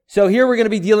So here we're going to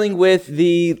be dealing with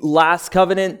the last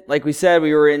covenant. Like we said,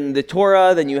 we were in the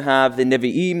Torah, then you have the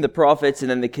Nevi'im, the prophets, and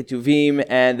then the Ketuvim,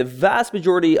 and the vast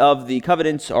majority of the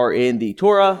covenants are in the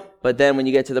Torah. But then when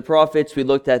you get to the prophets, we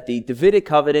looked at the Davidic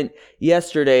covenant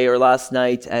yesterday or last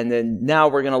night, and then now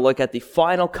we're going to look at the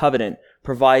final covenant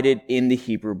provided in the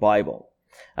Hebrew Bible.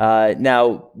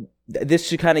 Now, this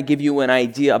should kind of give you an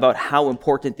idea about how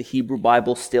important the Hebrew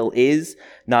Bible still is,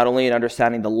 not only in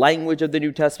understanding the language of the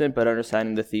New Testament, but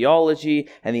understanding the theology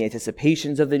and the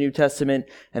anticipations of the New Testament.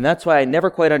 And that's why I never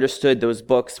quite understood those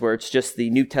books where it's just the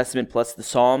New Testament plus the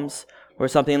Psalms or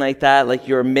something like that. Like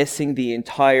you're missing the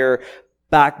entire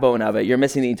backbone of it. You're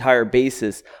missing the entire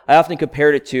basis. I often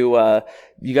compared it to,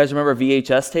 you guys remember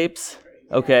VHS tapes?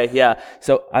 Okay, yeah.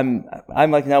 So I'm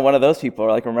like now one of those people,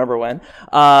 or like remember when.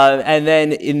 And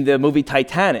then in the movie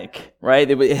Titanic, right?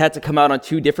 It had to come out on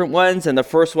two different ones, and the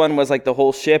first one was like the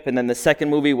whole ship, and then the second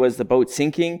movie was the boat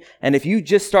sinking. And if you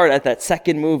just start at that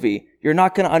second movie, you're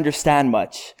not going to understand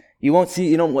much. You won't see,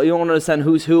 you don't understand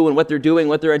who's who and what they're doing,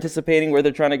 what they're anticipating, where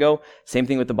they're trying to go. Same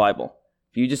thing with the Bible.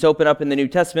 If you just open up in the New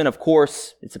Testament, of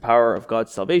course, it's the power of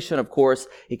God's salvation. Of course,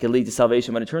 it can lead to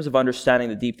salvation. But in terms of understanding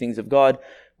the deep things of God,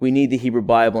 we need the Hebrew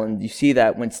Bible, and you see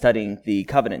that when studying the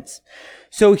covenants.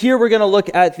 So here we're going to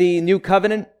look at the New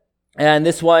Covenant, and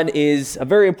this one is a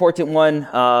very important one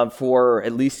for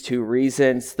at least two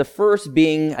reasons. The first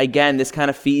being, again, this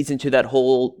kind of feeds into that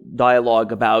whole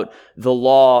dialogue about the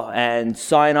law and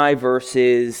Sinai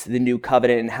versus the New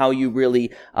Covenant and how you really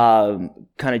kind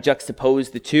of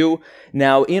juxtapose the two.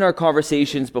 Now, in our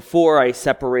conversations before, I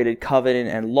separated covenant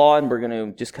and law, and we're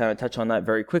going to just kind of touch on that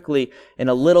very quickly in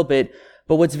a little bit.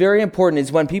 But what's very important is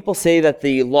when people say that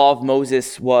the law of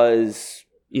Moses was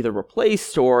either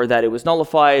replaced or that it was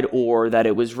nullified or that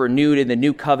it was renewed in the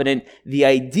new covenant, the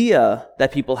idea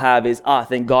that people have is,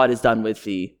 then God is done with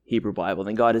the Hebrew Bible,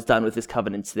 then God is done with his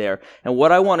covenants there. And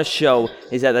what I want to show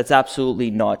is that that's absolutely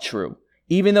not true.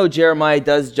 Even though Jeremiah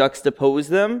does juxtapose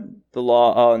them, the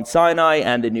law on Sinai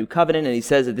and the new covenant, and he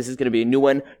says that this is going to be a new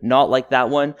one, not like that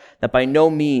one, that by no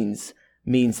means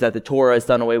that the Torah is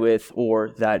done away with or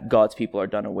that God's people are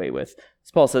done away with. As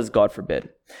Paul says, God forbid.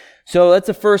 So that's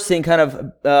the first thing, kind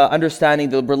of understanding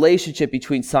the relationship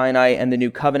between Sinai and the New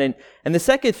Covenant. And the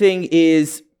second thing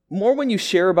is more when you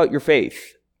share about your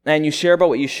faith and you share about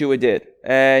what Yeshua did.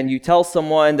 And you tell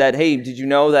someone that, hey, did you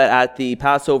know that at the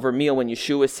Passover meal when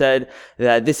Yeshua said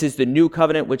that this is the new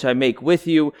covenant which I make with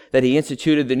you, that he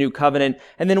instituted the new covenant.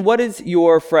 And then what is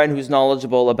your friend who's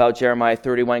knowledgeable about Jeremiah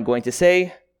 31 going to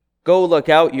say? Go look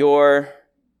out your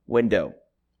window.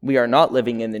 We are not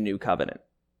living in the new covenant.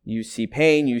 You see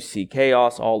pain, you see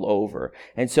chaos all over.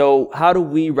 And so how do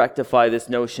we rectify this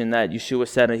notion that Yeshua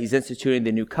said that he's instituting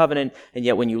the new covenant, and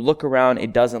yet when you look around,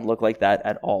 it doesn't look like that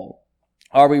at all?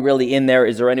 Are we really in there?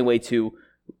 Is there any way to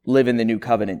live in the new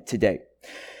covenant today?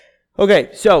 Okay,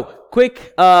 so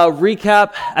quick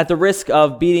recap. At the risk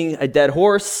of beating a dead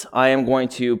horse, I am going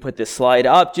to put this slide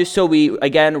up just so we,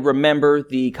 again, remember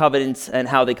the covenants and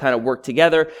how they kind of work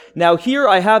together. Now here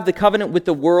I have the covenant with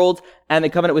the world and the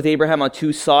covenant with Abraham on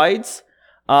two sides.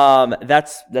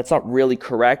 That's not really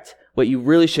correct. What you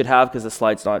really should have, because the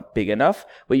slide's not big enough,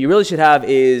 what you really should have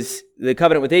is the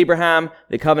covenant with Abraham,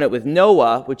 the covenant with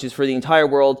Noah, which is for the entire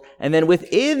world, and then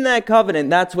within that covenant,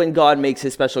 that's when God makes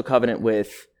his special covenant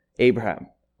with Abraham,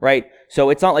 right? So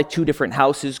it's not like two different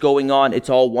houses going on. It's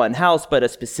all one house, but a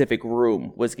specific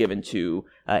room was given to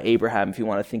Abraham, if you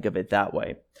want to think of it that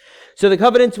way. So the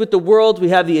covenants with the world, we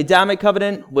have the Adamic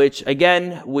covenant, which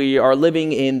again, we are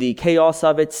living in the chaos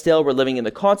of it still. We're living in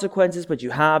the consequences, but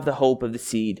you have the hope of the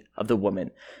seed of the woman.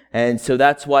 And so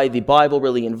that's why the Bible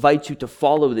really invites you to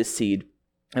follow this seed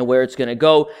and where it's going to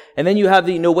go. And then you have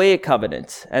the Noahic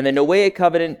covenant. And the Noahic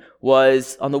covenant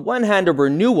was, on the one hand, a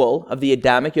renewal of the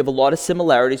Adamic. You have a lot of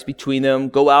similarities between them.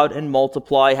 Go out and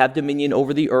multiply, have dominion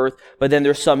over the earth. But then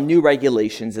there's some new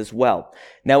regulations as well.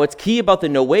 Now, what's key about the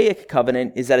Noahic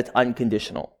covenant is that it's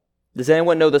unconditional. Does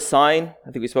anyone know the sign?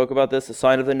 I think we spoke about this, the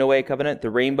sign of the Noahic covenant, the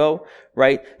rainbow,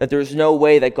 right? That there's no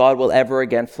way that God will ever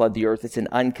again flood the earth. It's an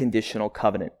unconditional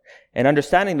covenant. And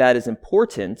understanding that is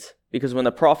important because when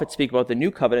the prophets speak about the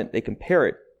new covenant, they compare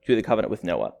it to the covenant with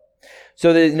Noah.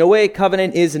 So the Noahic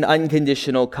covenant is an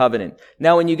unconditional covenant.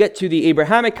 Now, when you get to the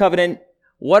Abrahamic covenant,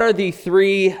 what are the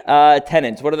three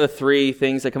tenets? What are the three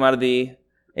things that come out of the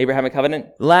Abrahamic covenant?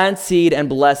 Land, seed, and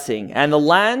blessing. And the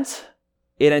land,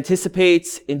 it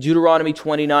anticipates in Deuteronomy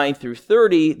 29 through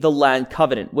 30, the land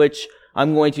covenant, which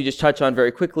I'm going to just touch on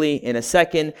very quickly in a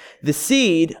second. The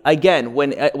seed, again,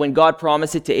 when God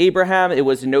promised it to Abraham, it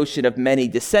was a notion of many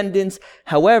descendants.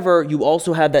 However, you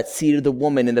also have that seed of the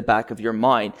woman in the back of your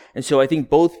mind. And so I think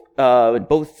both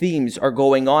themes are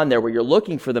going on there where you're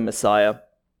looking for the Messiah,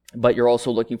 but you're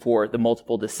also looking for the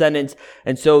multiple descendants.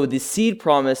 And so the seed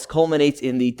promise culminates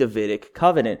in the Davidic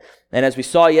covenant. And as we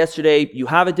saw yesterday, you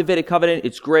have a Davidic covenant.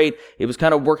 It's great. It was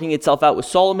kind of working itself out with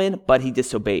Solomon, but he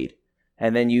disobeyed.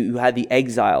 And then you had the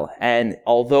exile. And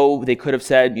although they could have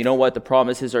said, you know what, the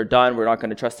promises are done, we're not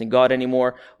going to trust in God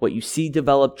anymore, what you see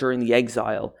develop during the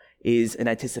exile is an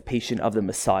anticipation of the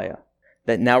Messiah.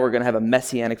 That now we're going to have a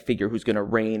messianic figure who's going to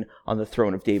reign on the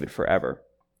throne of David forever.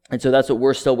 And so that's what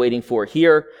we're still waiting for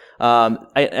here. And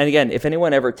again, if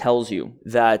anyone ever tells you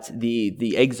that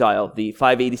the exile, the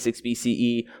 586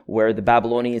 BCE, where the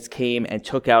Babylonians came and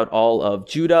took out all of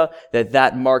Judah,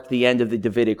 that marked the end of the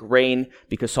Davidic reign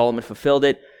because Solomon fulfilled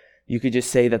it, you could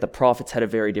just say that the prophets had a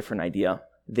very different idea.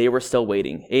 They were still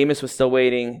waiting. Amos was still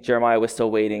waiting. Jeremiah was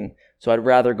still waiting. So I'd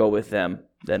rather go with them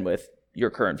than with your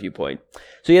current viewpoint.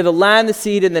 So you have the land, the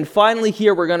seed, and then finally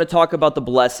here we're going to talk about the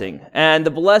blessing. And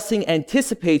the blessing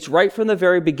anticipates right from the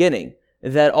very beginning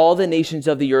that all the nations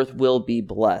of the earth will be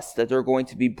blessed, that they're going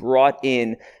to be brought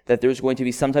in, that there's going to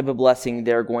be some type of blessing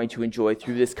they're going to enjoy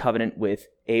through this covenant with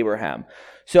Abraham.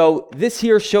 So this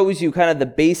here shows you kind of the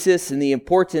basis and the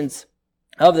importance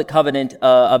of the covenant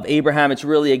of Abraham. It's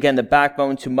really, again, the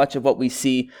backbone to much of what we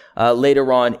see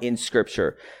later on in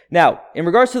Scripture. Now, in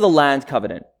regards to the land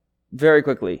covenant, very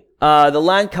quickly. The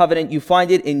land covenant, you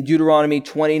find it in Deuteronomy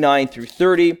 29 through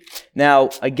 30.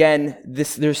 Now, again,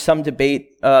 there's some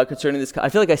debate concerning this. I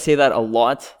feel like I say that a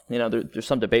lot. You know, there's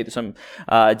some debate, there's some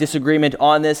disagreement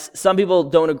on this. Some people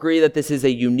don't agree that this is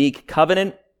a unique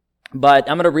covenant. But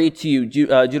I'm going to read to you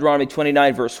Deuteronomy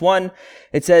 29 verse 1.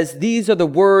 It says, "These are the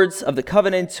words of the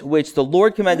covenant which the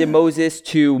Lord commanded Moses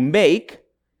to make."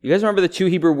 You guys remember the two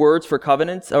Hebrew words for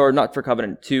covenants? Or not for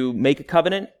covenant, to make a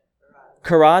covenant?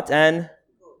 Karat and,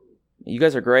 you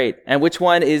guys are great. And which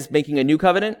one is making a new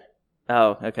covenant?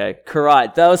 Oh, okay.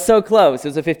 Karat. That was so close. It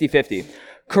was a 50-50.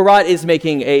 Karat is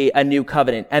making a new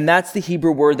covenant. And that's the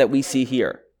Hebrew word that we see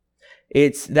here.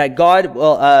 It's that God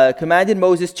commanded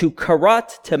Moses to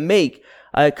karat, to make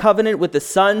a covenant with the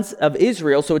sons of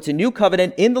Israel. So it's a new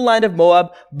covenant in the land of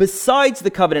Moab, besides the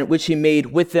covenant which he made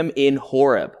with them in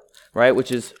Horeb, right?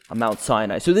 Which is Mount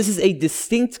Sinai. So this is a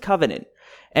distinct covenant.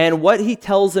 And what he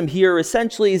tells them here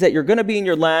essentially is that you're going to be in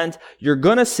your land, you're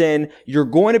going to sin, you're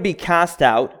going to be cast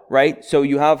out, right? So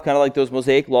you have kind of like those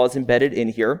Mosaic laws embedded in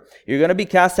here. You're going to be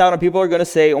cast out and people are going to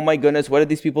say, oh my goodness, what did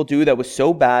these people do that was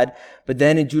so bad? But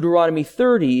then in Deuteronomy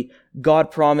 30,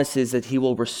 God promises that he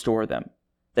will restore them,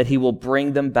 that he will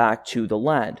bring them back to the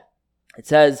land. It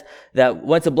says that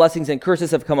once the blessings and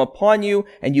curses have come upon you,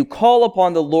 and you call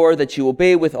upon the Lord that you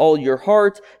obey with all your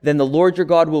heart, then the Lord your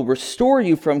God will restore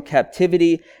you from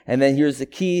captivity. And then here's the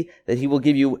key, that he will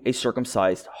give you a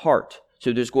circumcised heart.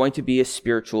 So there's going to be a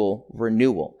spiritual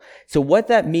renewal. So what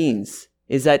that means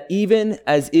is that even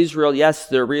as Israel, yes,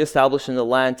 they're reestablished in the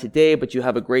land today, but you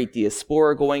have a great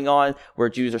diaspora going on where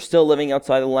Jews are still living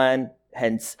outside the land,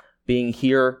 hence being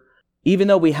here. Even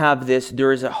though we have this,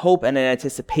 there is a hope and an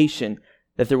anticipation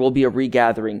that there will be a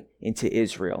regathering into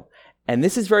Israel. And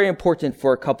this is very important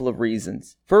for a couple of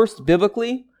reasons. First,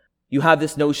 biblically, you have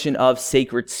this notion of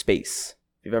sacred space.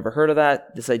 If you've ever heard of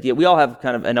that, this idea, we all have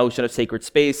kind of a notion of sacred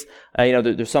space.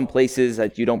 There's some places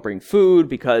that you don't bring food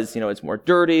because, it's more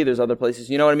dirty. There's other places,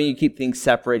 you know what I mean? You keep things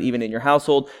separate, even in your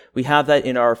household. We have that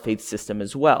in our faith system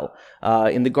as well.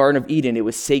 In the Garden of Eden, it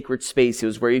was sacred space. It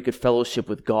was where you could fellowship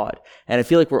with God. And I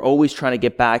feel like we're always trying to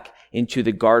get back into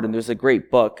the garden. There's a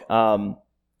great book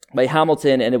by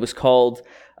Hamilton, and it was called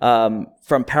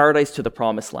From Paradise to the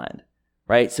Promised Land.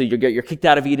 Right? So you're kicked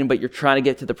out of Eden, but you're trying to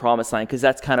get to the promised land because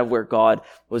that's kind of where God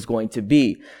was going to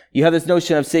be. You have this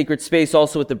notion of sacred space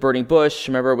also with the burning bush.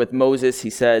 Remember with Moses, he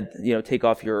said, take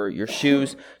off your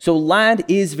shoes. So land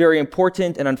is very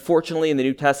important. And unfortunately, in the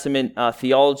New Testament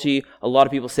theology, a lot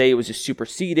of people say it was just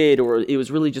superseded or it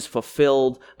was really just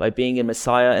fulfilled by being in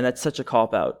Messiah. And that's such a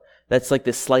cop-out. That's like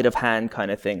this sleight of hand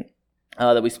kind of thing.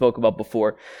 That we spoke about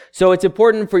before. So it's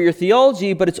important for your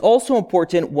theology, but it's also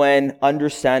important when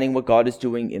understanding what God is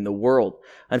doing in the world.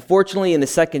 Unfortunately, in the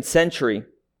 2nd century,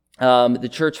 the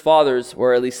church fathers,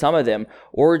 or at least some of them,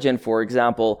 Origen, for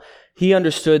example, he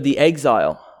understood the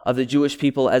exile of the Jewish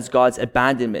people as God's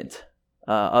abandonment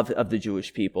of the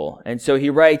Jewish people. And so he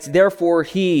writes, "Therefore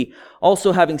he,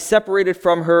 also having separated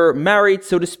from her, married,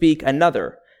 so to speak,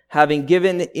 another, having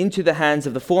given into the hands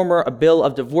of the former a bill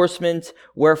of divorcement,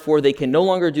 wherefore they can no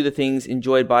longer do the things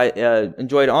enjoyed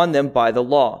on them by the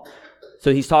law."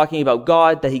 So he's talking about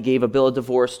God, that he gave a bill of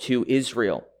divorce to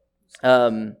Israel.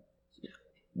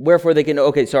 Wherefore they can,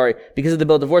 because of the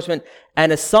bill of divorcement,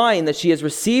 and a sign that she has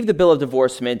received the bill of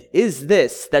divorcement is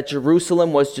this, that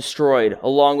Jerusalem was destroyed,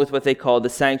 along with what they call the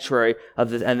sanctuary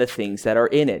and the things that are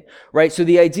in it. Right? So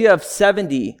the idea of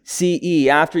 70 CE,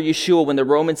 after Yeshua, when the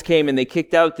Romans came and they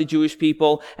kicked out the Jewish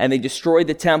people and they destroyed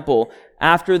the temple,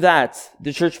 after that,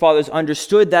 the church fathers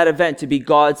understood that event to be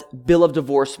God's bill of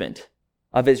divorcement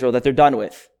of Israel that they're done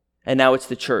with. And now it's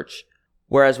the church.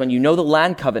 Whereas when you know the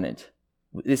land covenant,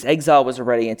 this exile was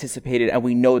already anticipated, and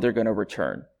we know they're going to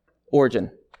return.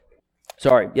 Origen.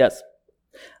 Yes.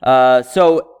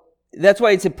 So that's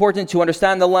why it's important to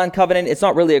understand the land covenant. It's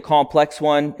not really a complex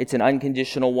one. It's an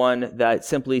unconditional one that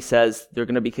simply says they're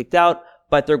going to be kicked out,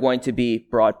 but they're going to be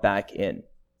brought back in.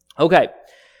 Okay.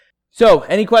 So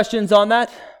any questions on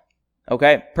that?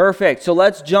 Okay, perfect. So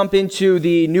let's jump into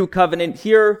the new covenant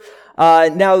here.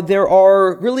 Now, there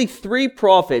are really three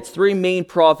main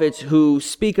prophets who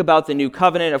speak about the new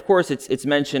covenant. Of course, it's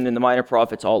mentioned in the minor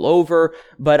prophets all over,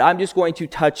 but I'm just going to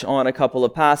touch on a couple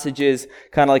of passages,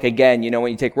 kind of like, again,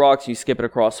 when you take rocks, you skip it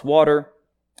across water.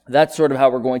 That's sort of how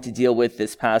we're going to deal with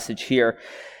this passage here.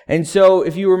 And so,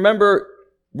 if you remember,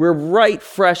 we're right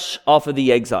fresh off of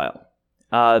the exile.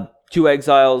 Two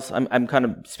exiles, I'm kind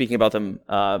of speaking about them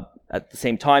at the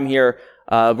same time here.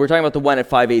 We're talking about the one at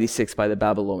 586 by the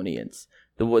Babylonians,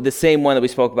 the same one that we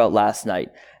spoke about last night.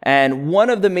 And one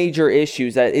of the major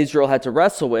issues that Israel had to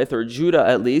wrestle with, or Judah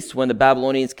at least, when the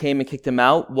Babylonians came and kicked him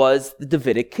out, was the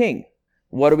Davidic king.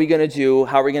 What are we going to do?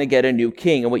 How are we going to get a new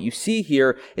king? And what you see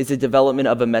here is the development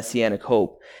of a messianic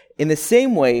hope. In the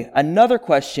same way, another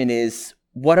question is,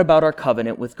 what about our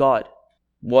covenant with God?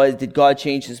 Did God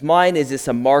change his mind? Is this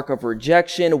a mark of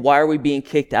rejection? Why are we being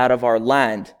kicked out of our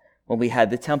land when we had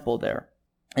the temple there?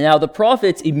 And now the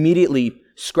prophets immediately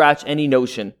scratch any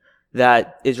notion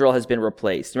that Israel has been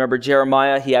replaced. Remember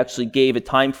Jeremiah, he actually gave a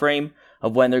time frame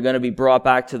of when they're going to be brought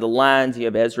back to the land. You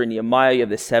have Ezra and Nehemiah, you have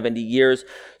the 70 years.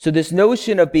 So this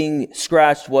notion of being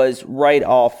scratched was right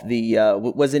off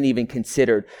wasn't even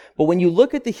considered. But when you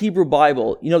look at the Hebrew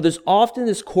Bible, there's often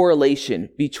this correlation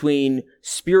between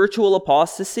spiritual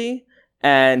apostasy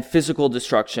and physical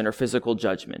destruction or physical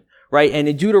judgment. Right? And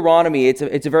in Deuteronomy, it's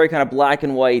a very kind of black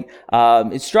and white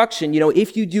instruction.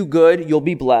 If you do good, you'll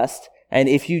be blessed. And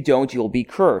if you don't, you'll be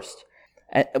cursed.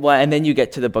 And then you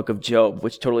get to the book of Job,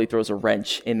 which totally throws a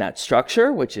wrench in that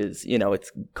structure, which is,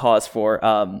 it's cause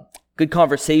for good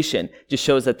conversation. Just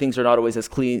shows that things are not always as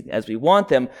clean as we want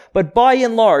them. But by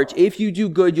and large, if you do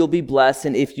good, you'll be blessed.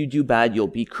 And if you do bad, you'll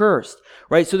be cursed.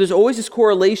 Right? So there's always this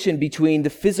correlation between the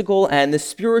physical and the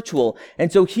spiritual.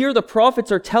 And so here the prophets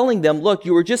are telling them, look,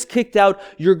 you were just kicked out.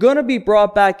 You're going to be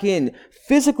brought back in.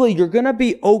 Physically, you're going to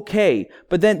be okay.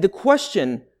 But then the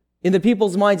question in the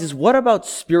people's minds is, what about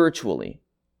spiritually?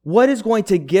 What is going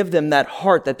to give them that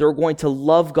heart that they're going to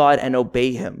love God and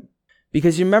obey him?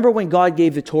 Because you remember when God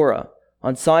gave the Torah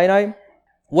on Sinai?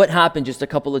 What happened just a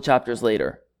couple of chapters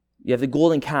later? You have the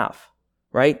golden calf,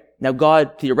 right? Now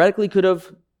God theoretically could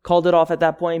have called it off at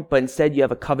that point, but instead you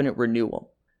have a covenant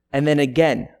renewal. And then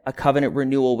again, a covenant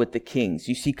renewal with the kings.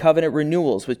 You see covenant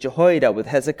renewals with Jehoiada, with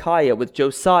Hezekiah, with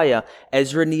Josiah,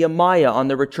 Ezra, Nehemiah on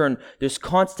the return. There's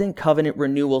constant covenant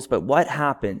renewals, but what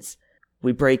happens?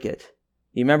 We break it.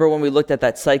 You remember when we looked at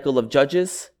that cycle of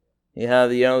judges? You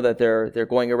have, that they're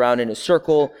going around in a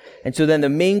circle. And so then the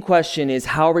main question is,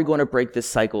 how are we going to break this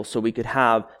cycle so we could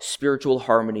have spiritual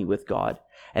harmony with God?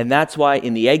 And that's why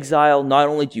in the exile, not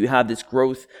only do you have this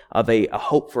growth of a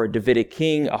hope for a Davidic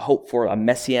king, a hope for a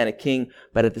messianic king,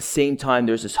 but at the same time,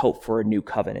 there's this hope for a new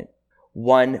covenant.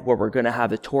 One where we're going to have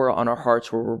the Torah on our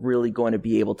hearts, where we're really going to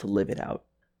be able to live it out.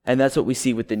 And that's what we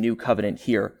see with the new covenant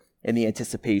here in the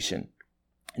anticipation.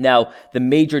 Now, the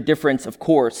major difference, of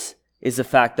course, is the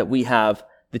fact that we have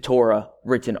the Torah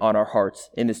written on our hearts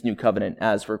in this new covenant,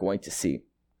 as we're going to see.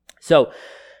 So,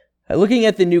 looking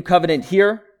at the new covenant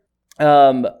here,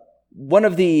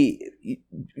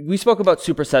 we spoke about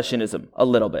supersessionism a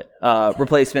little bit,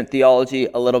 replacement theology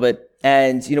a little bit,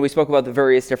 and, we spoke about the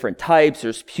various different types.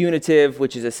 There's punitive,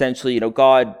 which is essentially,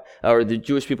 God, or the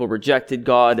Jewish people rejected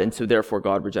God, and so therefore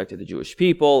God rejected the Jewish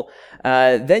people.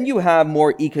 Then you have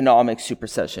more economic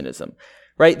supersessionism,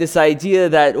 right? This idea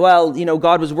that,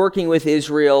 God was working with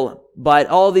Israel, but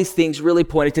all these things really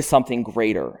pointed to something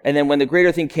greater. And then when the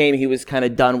greater thing came, he was kind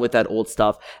of done with that old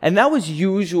stuff. And that was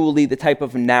usually the type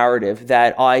of narrative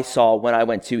that I saw when I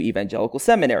went to evangelical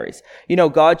seminaries.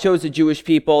 God chose the Jewish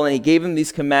people and he gave them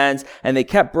these commands and they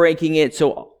kept breaking it.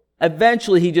 So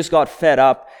eventually he just got fed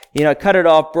up, cut it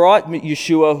off, brought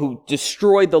Yeshua who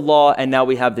destroyed the law, and now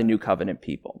we have the new covenant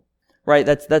people. right?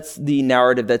 That's the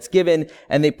narrative that's given.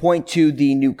 And they point to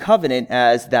the new covenant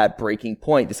as that breaking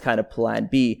point, this kind of plan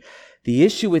B. The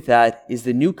issue with that is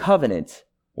the new covenant,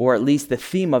 or at least the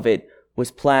theme of it,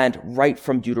 was planned right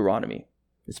from Deuteronomy.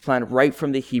 It's planned right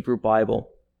from the Hebrew Bible.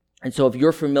 And so if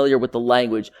you're familiar with the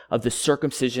language of the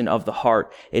circumcision of the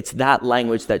heart, it's that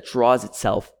language that draws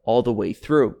itself all the way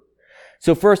through.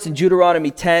 So first in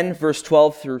Deuteronomy 10, verse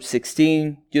 12 through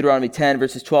 16, Deuteronomy 10,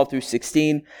 verses 12 through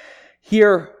 16,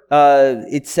 here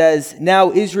it says,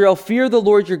 "Now Israel, fear the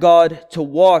Lord your God, to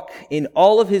walk in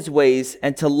all of his ways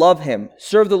and to love him.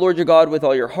 Serve the Lord your God with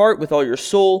all your heart, with all your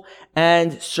soul,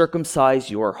 and circumcise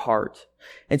your heart."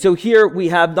 And so here we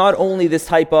have not only this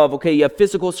type of, okay, you have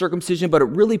physical circumcision, but it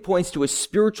really points to a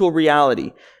spiritual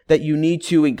reality that you need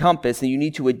to encompass and you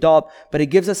need to adopt, but it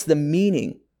gives us the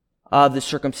meaning of the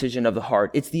circumcision of the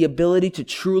heart. It's the ability to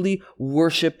truly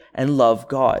worship and love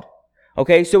God.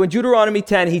 Okay, so in Deuteronomy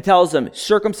 10, he tells them,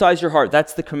 circumcise your heart.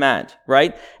 That's the command,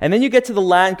 right? And then you get to the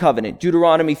land covenant,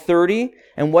 Deuteronomy 30.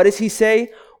 And what does he say?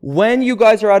 When you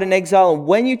guys are out in exile and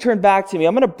when you turn back to me,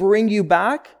 I'm going to bring you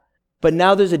back. But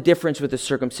now there's a difference with the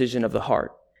circumcision of the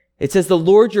heart. It says, the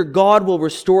Lord your God will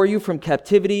restore you from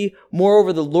captivity.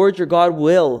 Moreover, the Lord your God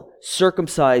will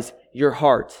circumcise your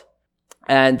heart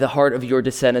and the heart of your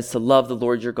descendants to love the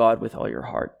Lord your God with all your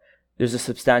heart. There's a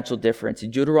substantial difference. In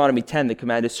Deuteronomy 10, the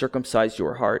command is circumcise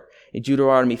your heart. In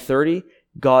Deuteronomy 30,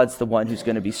 God's the one who's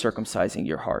going to be circumcising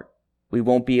your heart. We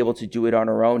won't be able to do it on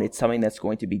our own. It's something that's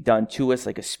going to be done to us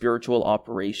like a spiritual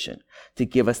operation to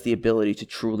give us the ability to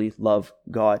truly love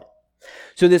God.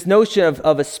 So this notion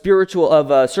of a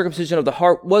circumcision of the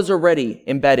heart was already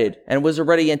embedded and was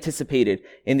already anticipated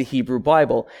in the Hebrew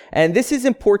Bible. And this is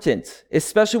important,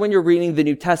 especially when you're reading the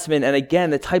New Testament and again,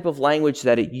 the type of language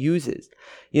that it uses.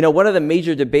 You know, one of the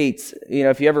major debates,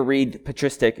 if you ever read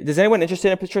patristic, is anyone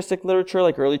interested in patristic literature,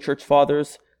 like early church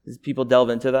fathers? Does people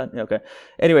delve into that? Okay.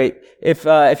 Anyway, if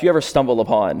you ever stumble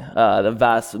upon the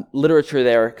vast literature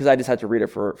there, because I just had to read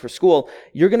it for school,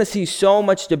 you're going to see so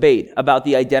much debate about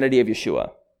the identity of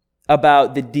Yeshua,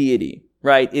 about the deity,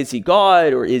 right? Is he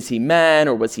God, or is he man,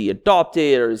 or was he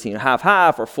adopted, or is he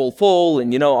half-half, or full,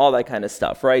 and all that kind of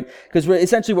stuff, right? Because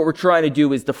essentially what we're trying to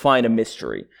do is define a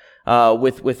mystery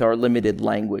with our limited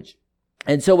language.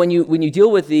 And so when you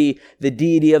deal with the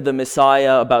deity of the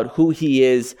Messiah, about who he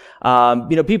is,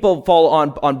 people fall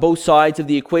on both sides of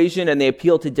the equation and they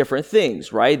appeal to different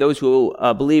things, right? Those who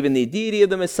believe in the deity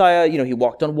of the Messiah, he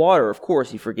walked on water, of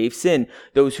course, he forgave sin.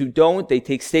 Those who don't, they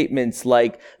take statements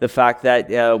like the fact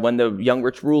that when the young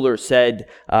rich ruler said,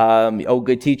 "Oh,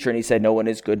 good teacher," and he said, "No one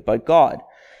is good but God."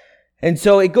 And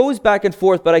so it goes back and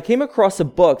forth, but I came across a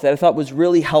book that I thought was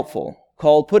really helpful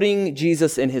called Putting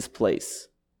Jesus in His Place.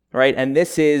 Right, and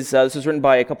this was written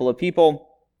by a couple of people,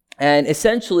 and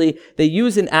essentially they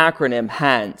use an acronym,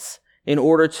 HANDS, in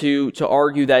order to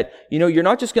argue that you're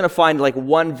not just going to find like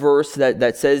one verse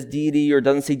that says deity or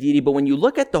doesn't say deity, but when you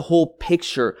look at the whole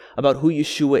picture about who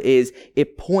Yeshua is,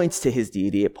 it points to his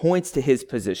deity, it points to his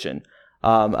position,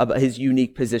 about his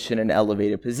unique position and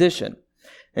elevated position.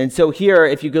 And so here,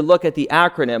 if you could look at the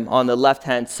acronym on the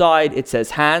left-hand side, it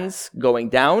says HANDS going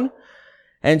down.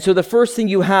 And so the first thing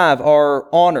you have are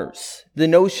honors, the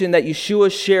notion that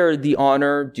Yeshua shared the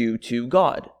honor due to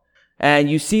God. And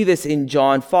you see this in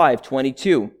John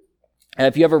 5:22. And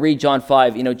if you ever read John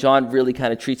 5, John really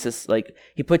kind of treats us like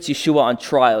he puts Yeshua on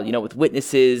trial, with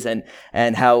witnesses and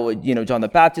how, John the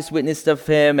Baptist witnessed of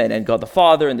him and God the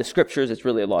Father and the scriptures. It's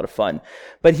really a lot of fun.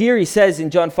 But here he says in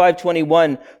John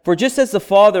 5:21, "For just as the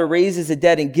Father raises the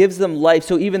dead and gives them life,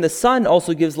 so even the Son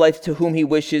also gives life to whom he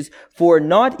wishes. For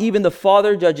not even the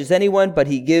Father judges anyone, but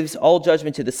he gives all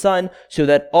judgment to the Son, so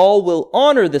that all will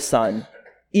honor the Son,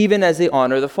 even as they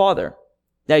honor the Father."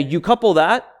 Now you couple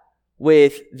that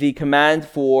with the command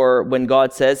for when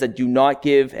God says that do not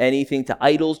give anything to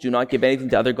idols, do not give anything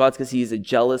to other gods because he is a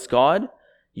jealous God.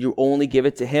 You only give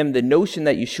it to him. The notion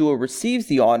that Yeshua receives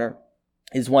the honor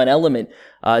is one element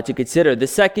to consider. The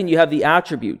second, you have the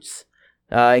attributes.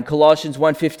 In Colossians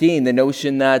 1:15, the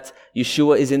notion that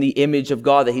Yeshua is in the image of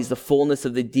God, that he's the fullness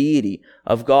of the deity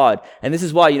of God. And this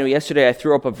is why, yesterday I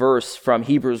threw up a verse from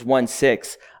Hebrews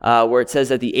 1:6, where it says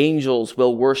that the angels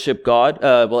will worship God,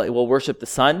 will worship the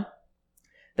Son.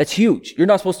 That's huge. You're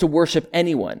not supposed to worship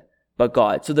anyone but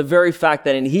God. So the very fact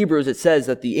that in Hebrews it says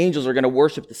that the angels are going to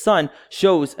worship the Son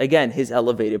shows, again, his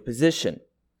elevated position.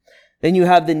 Then you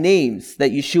have the names,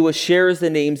 that Yeshua shares the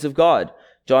names of God.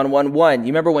 John 1:1. You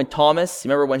remember when Thomas,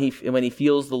 when he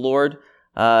feels the Lord,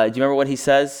 do you remember what he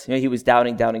says? He was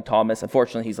doubting Thomas.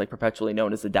 Unfortunately, he's like perpetually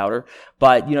known as the doubter.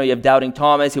 But, you have doubting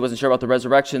Thomas. He wasn't sure about the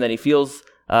resurrection. Then he feels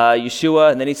Yeshua,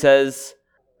 and then he says,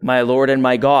 "My Lord and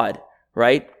my God."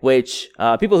 right? Which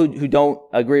people who don't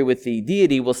agree with the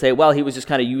deity will say, well, he was just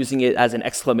kind of using it as an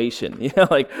exclamation,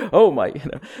 like, oh my,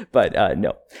 but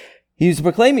no. He's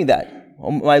proclaiming that,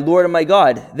 oh, my Lord and my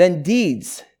God. Then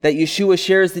deeds, that Yeshua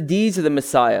shares the deeds of the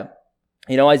Messiah.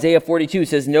 Isaiah 42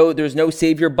 says, no, there's no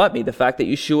Savior but me. The fact that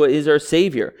Yeshua is our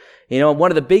Savior. One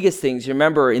of the biggest things, you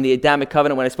remember in the Adamic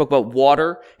covenant when I spoke about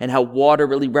water and how water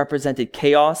really represented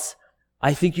chaos.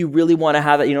 I think you really want to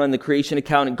have that, in the creation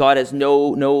account, and God has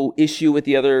no issue with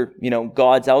the other,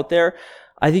 gods out there.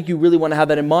 I think you really want to have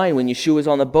that in mind when Yeshua is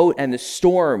on the boat and the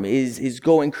storm is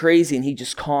going crazy and he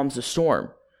just calms the storm.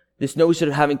 This notion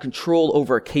of having control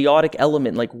over a chaotic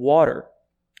element like water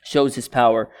shows his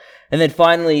power. And then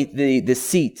finally, the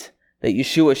seat, that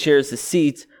Yeshua shares the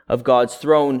seat of God's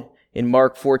throne in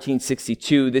Mark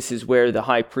 14:62. This is where the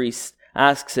high priest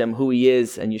asks him who he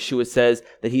is, and Yeshua says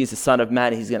that he is the Son of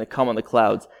Man. He's going to come on the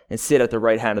clouds and sit at the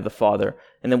right hand of the Father.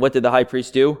 And then what did the high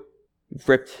priest do? He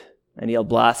ripped and yelled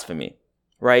blasphemy,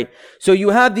 right? So you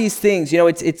have these things,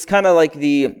 it's kind of like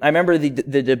I remember the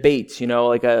debates,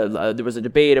 there was a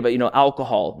debate about,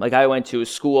 alcohol. Like I went to a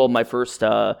school, the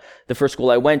first school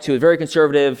I went to, very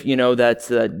conservative,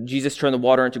 that Jesus turned the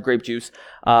water into grape juice,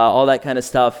 all that kind of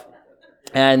stuff.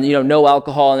 And, no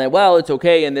alcohol, and then, well, it's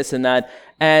okay, and this and that.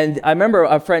 And I remember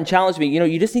a friend challenged me,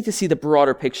 you just need to see the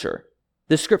broader picture.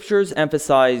 The scriptures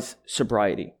emphasize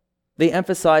sobriety. They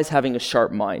emphasize having a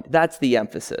sharp mind. That's the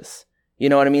emphasis. You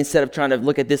know what I mean? Instead of trying to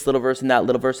look at this little verse and that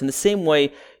little verse. In the same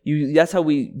way, that's how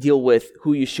we deal with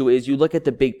who Yeshua is. You look at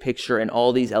the big picture and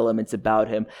all these elements about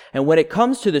him. And when it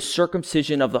comes to the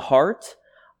circumcision of the heart,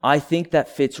 I think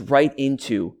that fits right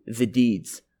into the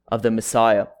deeds of the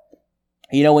Messiah.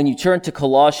 When you turn to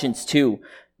Colossians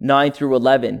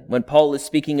 2:9-11, when Paul is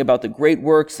speaking about the great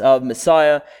works of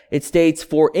Messiah, it states,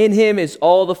 for in him is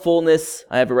all the fullness,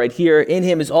 I have it right here, in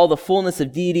him is all the fullness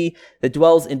of deity that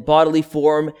dwells in bodily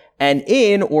form, and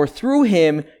in or through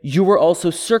him you were also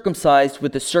circumcised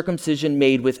with the circumcision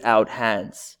made without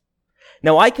hands.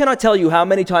 Now, I cannot tell you how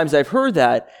many times I've heard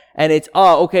that, and it's,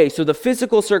 okay, so the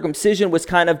physical circumcision was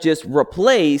kind of just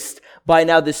replaced by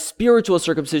now the spiritual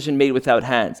circumcision made without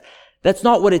hands. That's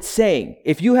not what it's saying.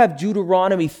 If you have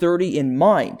Deuteronomy 30 in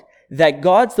mind, that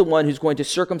God's the one who's going to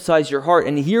circumcise your heart,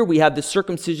 and here we have the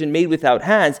circumcision made without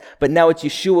hands, but now it's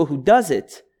Yeshua who does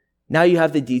it. Now you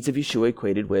have the deeds of Yeshua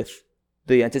equated with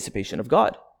the anticipation of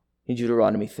God in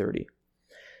Deuteronomy 30.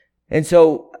 And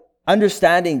so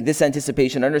understanding this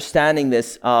anticipation, understanding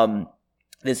this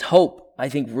hope, I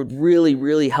think would really,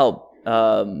 really help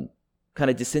kind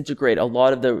of disintegrate a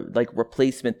lot of the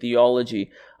replacement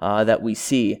theology that we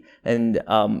see. And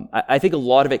I think a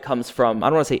lot of it comes from, I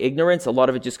don't want to say ignorance, a lot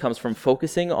of it just comes from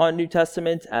focusing on New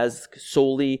Testament as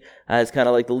solely as kind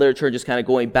of like the literature, just kind of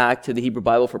going back to the Hebrew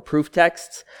Bible for proof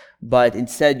texts. But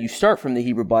instead you start from the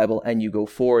Hebrew Bible and you go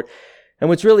forward. And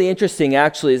what's really interesting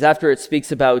actually is after it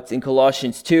speaks about in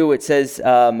Colossians 2, it says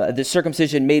the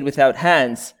circumcision made without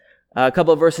hands. A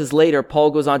couple of verses later,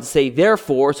 Paul goes on to say,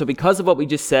 therefore, so because of what we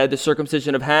just said, the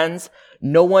circumcision of hands,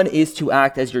 no one is to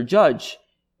act as your judge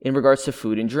in regards to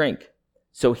food and drink.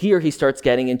 So here he starts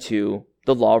getting into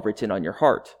the law written on your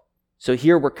heart. So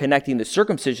here we're connecting the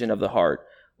circumcision of the heart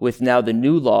with now the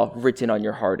new law written on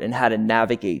your heart and how to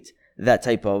navigate that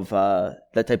type of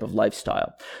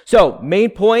lifestyle. So main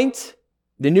point,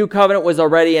 the new covenant was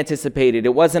already anticipated.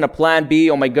 It wasn't a plan B.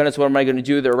 Oh my goodness, what am I going to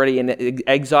do? They're already in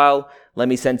exile. Let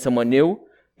me send someone new.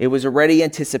 It was already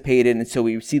anticipated, and so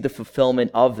we see the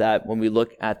fulfillment of that when we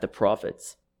look at the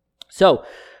prophets. So,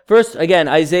 first, again,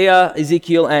 Isaiah,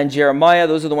 Ezekiel, and Jeremiah.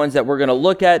 Those are the ones that we're going to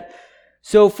look at.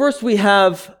 So first we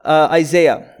have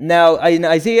Isaiah. Now, in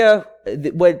Isaiah,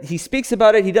 when he speaks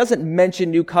about it, he doesn't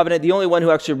mention New Covenant. The only one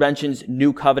who actually mentions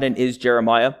New Covenant is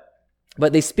Jeremiah.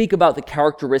 But they speak about the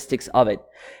characteristics of it.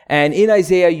 And in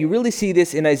Isaiah, you really see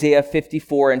this in Isaiah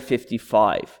 54 and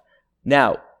 55.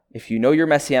 Now, if you know your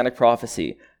messianic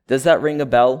prophecy, does that ring a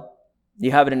bell?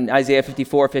 You have it in Isaiah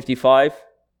 54, 55.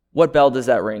 What bell does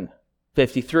that ring?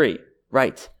 53,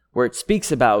 right, where it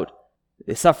speaks about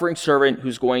the suffering servant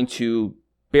who's going to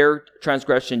bear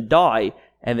transgression, die,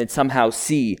 and then somehow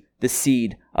see the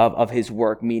seed of his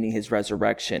work, meaning his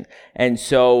resurrection. And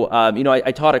so,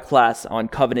 I taught a class on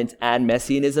covenant and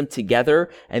messianism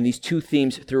together, and these two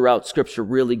themes throughout Scripture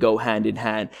really go hand in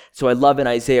hand. So I love in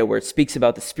Isaiah where it speaks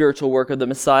about the spiritual work of the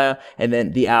Messiah, and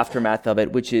then the aftermath of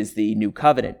it, which is the new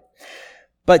covenant.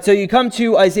 But so you come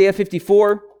to Isaiah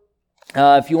 54.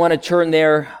 If you want to turn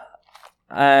there,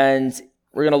 and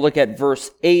we're going to look at verse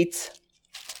 8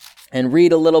 and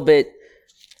read a little bit.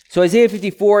 So Isaiah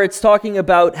 54, it's talking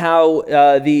about how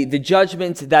the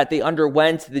judgment that they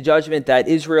underwent, the judgment that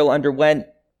Israel underwent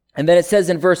And then it says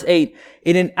in verse 8,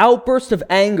 in an outburst of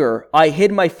anger, I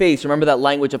hid my face. Remember that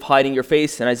language of hiding your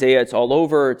face? In Isaiah, it's all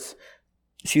over. It's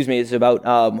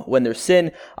about when there's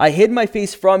sin. I hid my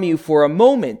face from you for a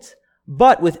moment,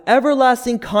 but with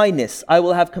everlasting kindness, I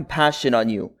will have compassion on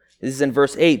you. This is in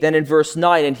verse 8. Then in verse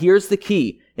 9, and here's the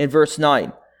key in verse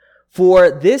 9. For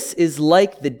this is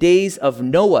like the days of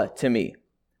Noah to me,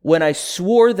 when I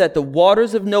swore that the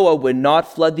waters of Noah would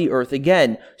not flood the earth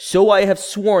again. So I have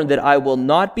sworn that I will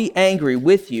not be angry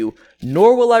with you,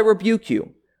 nor will I rebuke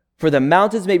you. For the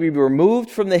mountains may be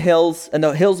removed from the hills, and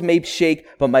the hills may shake,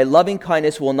 but my loving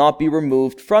kindness will not be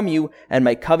removed from you, and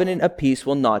my covenant of peace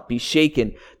will not be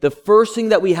shaken. The first thing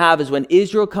that we have is when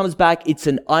Israel comes back, it's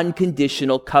an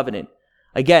unconditional covenant.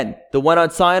 Again, the one on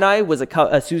Sinai was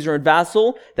a suzerain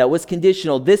vassal that was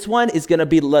conditional. This one is going to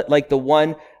be like the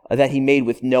one that he made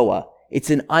with Noah. It's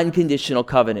an unconditional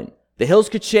covenant. The hills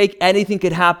could shake, anything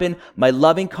could happen. My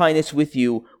loving kindness with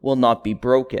you will not be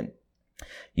broken.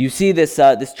 You see this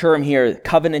term here,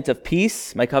 covenant of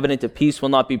peace. My covenant of peace will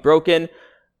not be broken.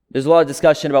 There's a lot of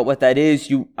discussion about what that is.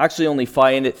 You actually only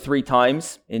find it 3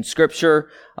 times in Scripture.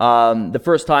 The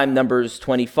first time, Numbers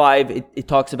 25, it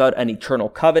talks about an eternal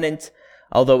covenant.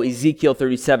 Although Ezekiel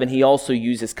 37, he also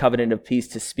uses covenant of peace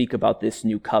to speak about this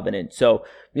new covenant. So,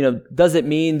 does it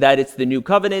mean that it's the new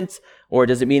covenant? Or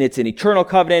does it mean it's an eternal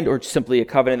covenant? Or simply a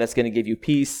covenant that's going to give you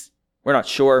peace? We're not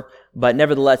sure. But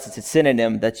nevertheless, it's a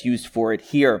synonym that's used for it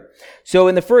here. So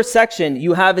in the first section,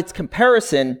 you have its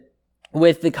comparison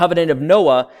with the covenant of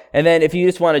Noah. And then if you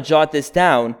just want to jot this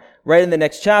down, right in the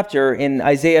next chapter, in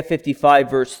Isaiah 55,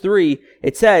 verse 3,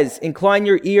 it says, incline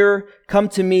your ear, come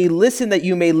to me, listen that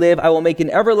you may live. I will make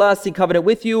an everlasting covenant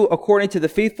with you according to the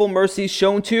faithful mercies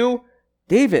shown to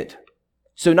David.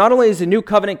 So not only is the new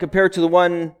covenant compared to the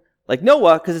one like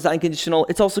Noah, because it's unconditional,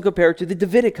 it's also compared to the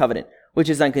Davidic covenant, which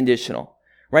is unconditional.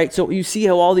 Right? So you see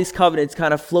how all these covenants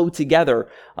kind of flow together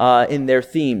in their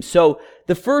themes. So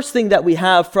the first thing that we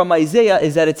have from Isaiah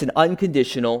is that it's an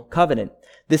unconditional covenant.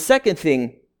 The second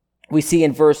thing we see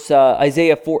in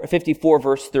Isaiah 54,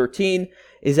 verse 13,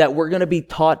 is that we're going to be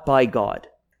taught by God.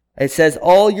 It says,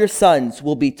 all your sons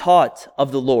will be taught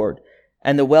of the Lord,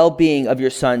 and the well-being of your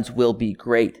sons will be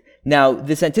great. Now,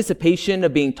 this anticipation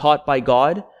of being taught by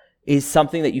God is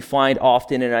something that you find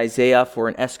often in Isaiah for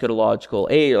an eschatological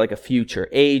age, like a future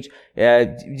age.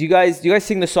 Do you guys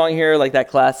sing the song here, like that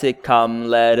classic, come,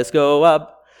 let us go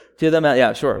up to the mountain?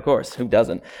 Yeah, sure, of course. Who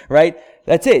doesn't, right?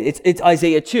 That's it. It's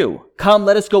Isaiah 2. Come,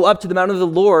 let us go up to the mountain of the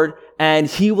Lord, and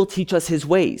he will teach us his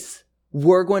ways.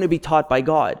 We're going to be taught by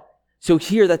God. So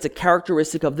here, that's a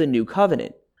characteristic of the new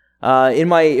covenant. In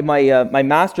my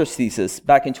master's thesis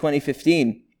back in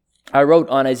 2015, I wrote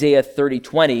on Isaiah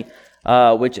 30:20,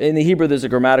 which in the Hebrew there's a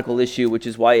grammatical issue, which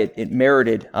is why it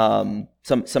merited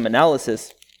some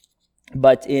analysis.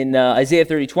 But in Isaiah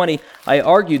 30:20, I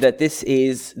argue that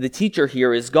the teacher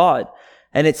here is God.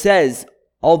 And it says,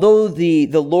 although the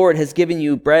Lord has given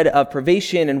you bread of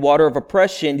privation and water of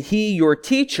oppression, he, your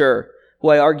teacher, who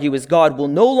I argue is God, will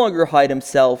no longer hide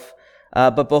himself,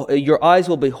 but your eyes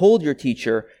will behold your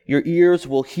teacher, your ears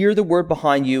will hear the word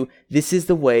behind you. This is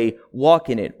the way, walk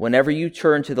in it, whenever you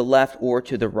turn to the left or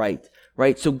to the right.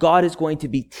 Right? So God is going to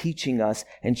be teaching us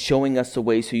and showing us the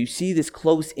way. So you see this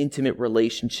close, intimate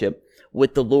relationship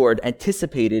with the Lord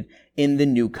anticipated in the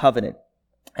new covenant.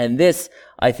 And this,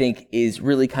 I think, is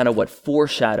really kind of what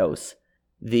foreshadows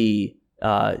the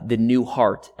new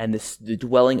heart and the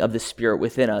dwelling of the Spirit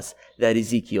within us that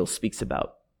Ezekiel speaks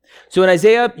about. So in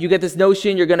Isaiah, you get this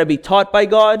notion you're going to be taught by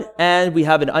God, and we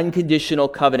have an unconditional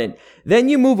covenant. Then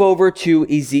you move over to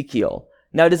Ezekiel.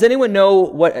 Now, does anyone know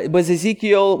what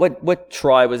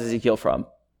tribe was Ezekiel from?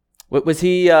 What was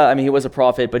he? He was a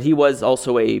prophet, but he was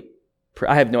also I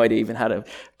have no idea even how to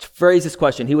phrase this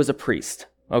question. He was a priest,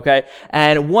 okay?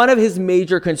 And one of his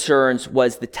major concerns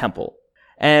was the temple.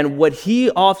 And what he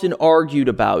often argued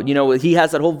about, he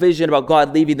has that whole vision about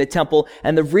God leaving the temple.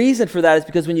 And the reason for that is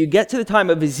because when you get to the time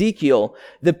of Ezekiel,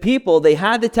 the people, they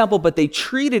had the temple, but they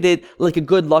treated it like a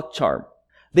good luck charm.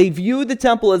 They viewed the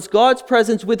temple as God's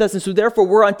presence with us, and so therefore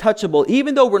we're untouchable.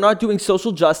 Even though we're not doing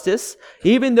social justice,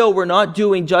 even though we're not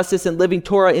doing justice and living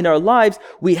Torah in our lives,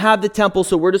 we have the temple,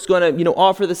 so we're just going to,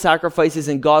 offer the sacrifices,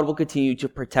 and God will continue to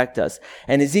protect us.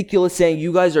 And Ezekiel is saying,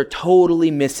 you guys are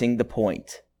totally missing the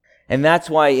point. And that's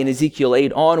why in Ezekiel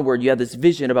 8 onward, you have this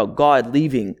vision about God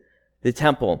leaving the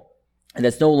temple, and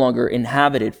that's no longer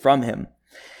inhabited from him.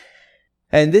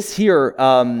 And this here,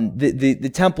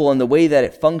 the temple and the way that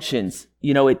it functions,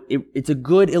 it's a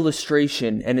good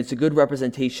illustration and it's a good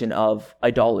representation of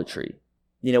idolatry.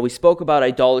 We spoke about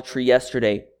idolatry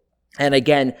yesterday. And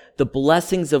again, the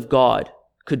blessings of God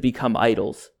could become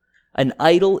idols. An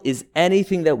idol is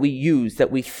anything that we use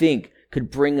that we think could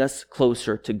bring us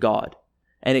closer to God.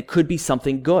 And it could be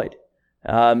something good.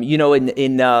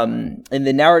 In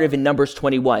the narrative in Numbers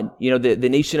 21, the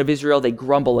nation of Israel, they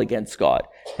grumble against God.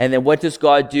 And then what does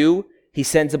God do? He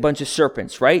sends a bunch of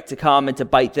serpents, right, to come and to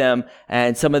bite them.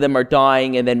 And some of them are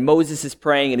dying. And then Moses is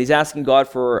praying and he's asking God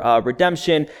for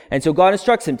redemption. And so God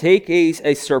instructs him, take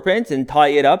a serpent and tie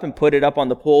it up and put it up on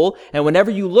the pole. And whenever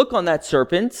you look on that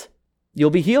serpent,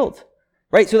 you'll be healed.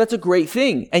 Right? So that's a great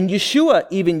thing. And Yeshua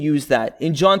even used that.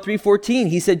 In John 3:14,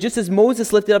 he said, just as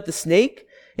Moses lifted up the snake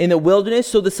in the wilderness,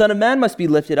 so the Son of Man must be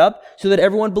lifted up so that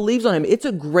everyone believes on him. It's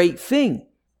a great thing.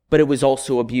 But it was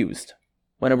also abused.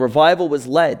 When a revival was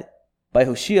led by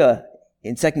Hoshea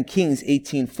in 2 Kings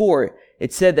 18:4,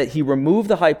 it said that he removed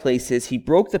the high places, he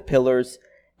broke the pillars,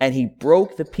 and he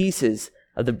broke the pieces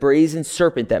of the brazen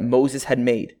serpent that Moses had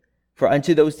made. For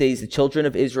unto those days the children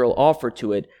of Israel offered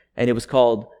to it, and it was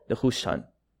called the Nehushtan.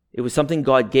 It was something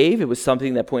God gave, it was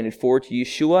something that pointed forward to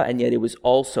Yeshua, and yet it was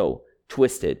also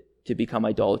twisted to become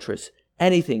idolatrous.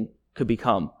 Anything could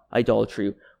become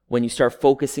idolatry when you start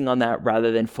focusing on that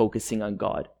rather than focusing on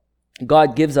God.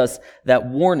 God gives us that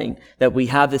warning that we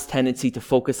have this tendency to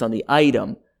focus on the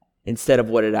item instead of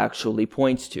what it actually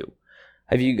points to.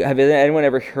 Have anyone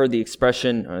ever heard the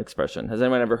expression? Has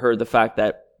anyone ever heard the fact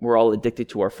that we're all addicted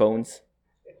to our phones?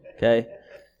 Okay.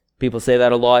 People say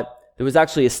that a lot. There was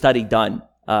actually a study done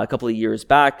a couple of years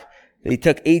back. They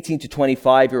took 18 to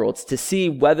 25-year-olds to see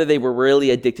whether they were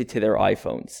really addicted to their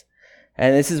iPhones.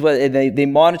 And this is what they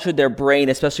monitored their brain,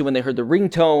 especially when they heard the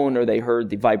ringtone or they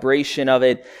heard the vibration of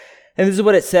it. And this is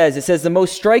what it says. It says, the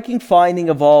most striking finding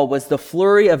of all was the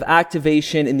flurry of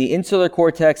activation in the insular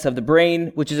cortex of the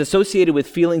brain, which is associated with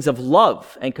feelings of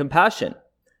love and compassion.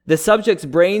 The subjects'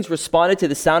 brains responded to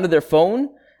the sound of their phone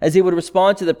as they would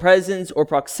respond to the presence or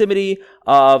proximity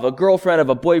of a girlfriend, of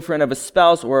a boyfriend, of a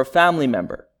spouse, or a family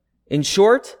member. In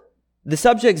short, the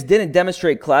subjects didn't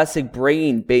demonstrate classic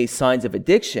brain-based signs of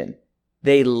addiction.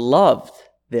 They loved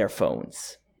their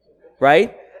phones,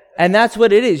 right? And that's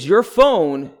what it is. Your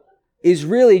phone is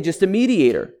really just a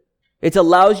mediator. It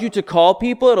allows you to call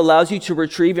people. It allows you to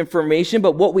retrieve information.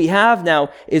 But what we have now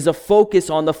is a focus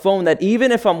on the phone that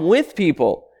even if I'm with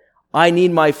people, I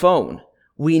need my phone.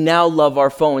 We now love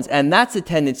our phones. And that's a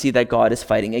tendency that God is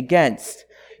fighting against.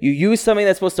 You use something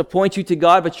that's supposed to point you to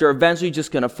God, but you're eventually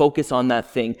just going to focus on that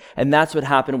thing. And that's what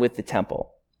happened with the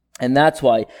temple. And that's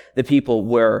why the people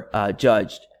were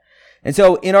judged. And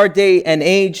so in our day and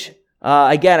age,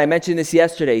 again, I mentioned this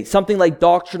yesterday, something like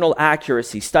doctrinal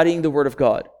accuracy, studying the Word of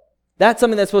God. That's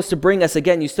something that's supposed to bring us,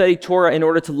 again, you study Torah in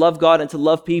order to love God and to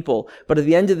love people. But at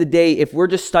the end of the day, if we're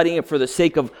just studying it for the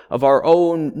sake of our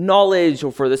own knowledge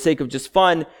or for the sake of just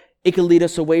fun, it can lead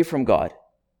us away from God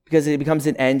because it becomes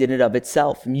an end in and of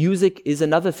itself. Music is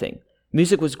another thing.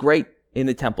 Music was great in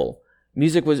the temple.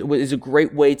 Music is a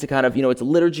great way to kind of, it's a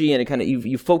liturgy and it kind of,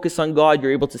 you focus on God,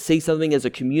 you're able to say something as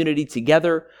a community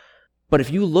together. But if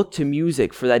you look to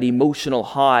music for that emotional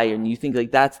high and you think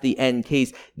like that's the end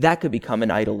case, that could become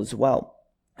an idol as well.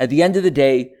 At the end of the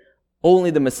day, only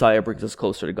the Messiah brings us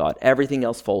closer to God. Everything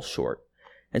else falls short.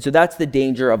 And so that's the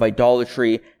danger of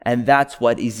idolatry, and that's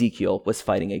what Ezekiel was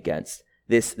fighting against.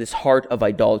 This heart of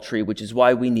idolatry, which is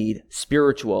why we need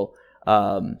spiritual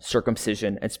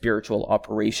circumcision and spiritual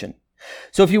operation.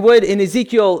 So if you would, in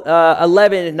Ezekiel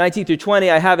 11, 19 through 20,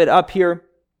 I have it up here.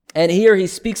 And here he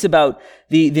speaks about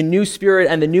the new spirit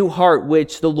and the new heart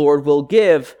which the Lord will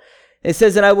give. It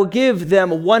says, and I will give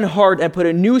them one heart and put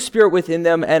a new spirit within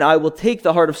them, and I will take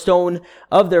the heart of stone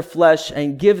of their flesh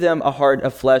and give them a heart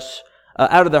of flesh,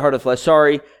 out of the heart of flesh,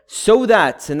 so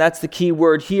that, and that's the key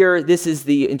word here, this is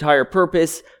the entire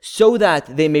purpose, so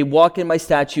that they may walk in my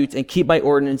statutes and keep my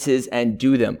ordinances and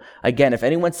do them. Again, if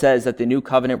anyone says that the new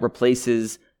covenant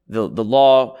replaces the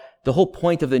law, the whole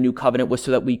point of the new covenant was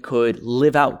so that we could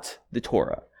live out the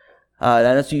Torah. And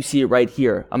that's what you see it right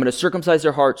here. I'm going to circumcise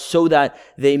their hearts so that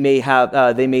they may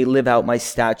live out my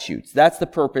statutes. That's the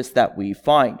purpose that we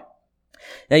find.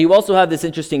 Now you also have this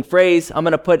interesting phrase, I'm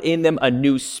going to put in them a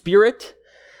new spirit.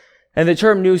 And the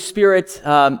term new spirit,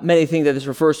 many think that this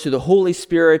refers to the Holy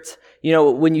Spirit.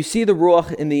 When you see the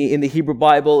Ruach in the Hebrew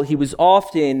Bible, he was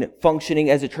often functioning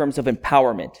as in terms of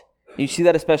empowerment. You see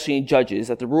that especially in Judges,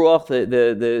 that the Ruach,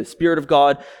 the Spirit of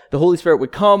God, the Holy Spirit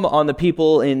would come on the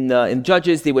people in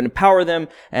Judges, they would empower them,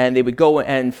 and they would go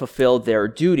and fulfill their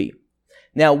duty.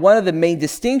 Now, one of the main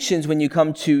distinctions when you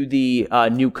come to the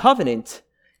New Covenant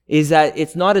is that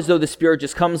it's not as though the Spirit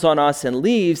just comes on us and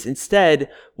leaves. Instead,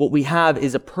 what we have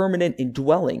is a permanent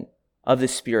indwelling of the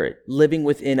Spirit, living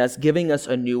within us, giving us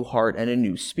a new heart and a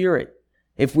new spirit.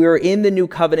 If we're in the New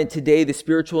Covenant today, the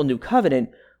spiritual New Covenant,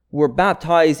 we're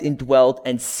baptized, indwelt,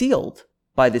 and sealed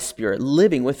by the Spirit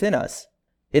living within us.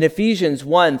 In Ephesians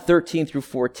 1:13 through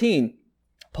 14,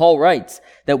 Paul writes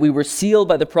that we were sealed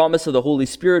by the promise of the Holy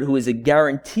Spirit, who is a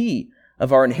guarantee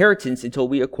of our inheritance until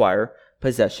we acquire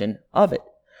possession of it.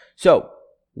 So,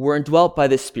 we're indwelt by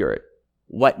the Spirit.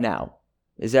 What now?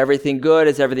 Is everything good?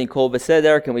 Is everything Kolbe said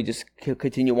there? Can we just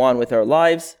continue on with our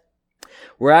lives?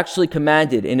 We're actually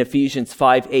commanded in Ephesians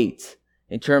 5:8,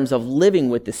 in terms of living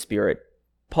with the Spirit.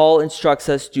 Paul instructs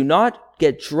us, do not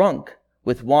get drunk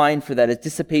with wine, for that is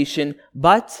dissipation,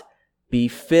 but be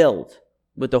filled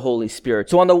with the Holy Spirit.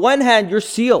 So on the one hand, you're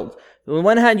sealed. On the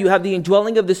one hand, you have the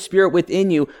indwelling of the Spirit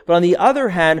within you. But on the other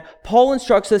hand, Paul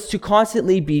instructs us to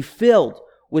constantly be filled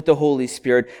with the Holy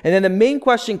Spirit. And then the main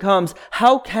question comes,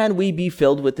 how can we be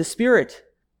filled with the Spirit?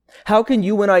 How can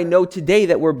you and I know today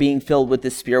that we're being filled with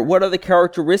the Spirit? What are the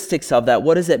characteristics of that?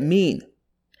 What does it mean?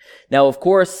 Now, of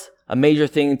course, a major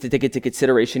thing to take into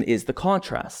consideration is the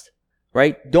contrast,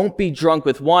 right? Don't be drunk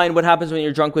with wine. What happens when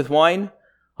you're drunk with wine?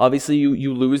 Obviously,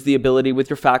 you lose the ability with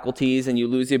your faculties, and you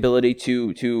lose the ability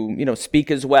to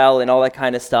speak as well and all that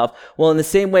kind of stuff. Well, in the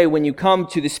same way, when you come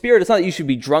to the Spirit, it's not that you should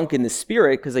be drunk in the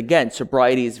Spirit, because again,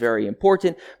 sobriety is very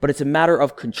important, but it's a matter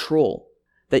of control.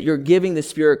 That you're giving the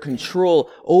Spirit control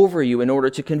over you in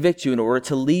order to convict you, in order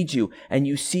to lead you. And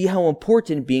you see how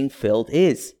important being filled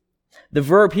is. The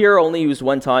verb here only used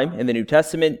one time in the New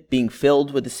Testament, being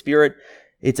filled with the Spirit.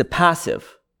 It's a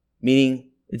passive, meaning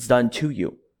it's done to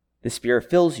you. The Spirit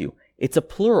fills you. It's a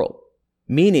plural,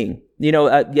 meaning,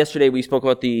 yesterday we spoke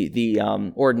about the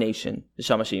ordination, the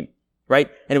shamashim,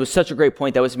 right? And it was such a great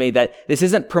point that was made that this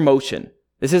isn't promotion.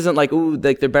 This isn't like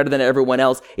they're better than everyone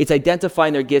else. It's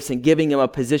identifying their gifts and giving them a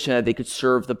position that they could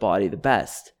serve the body the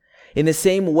best. In the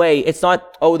same way, it's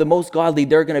not, the most godly,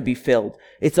 they're going to be filled.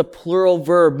 It's a plural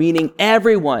verb, meaning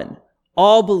everyone,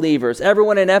 all believers,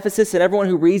 everyone in Ephesus and everyone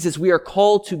who reads this, we are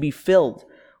called to be filled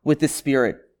with the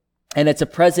Spirit. And it's a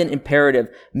present imperative,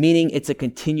 meaning it's a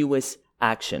continuous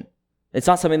action. It's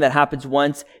not something that happens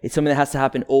once. It's something that has to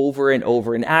happen over and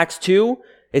over. In Acts 2,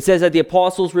 it says that the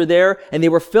apostles were there and they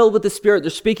were filled with the Spirit. They're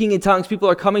speaking in tongues. People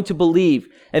are coming to believe.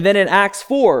 And then in Acts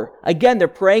 4, again, they're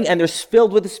praying and they're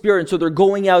filled with the Spirit. And so they're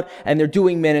going out and they're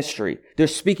doing ministry. They're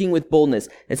speaking with boldness.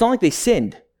 It's not like they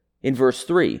sinned in verse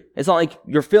 3. It's not like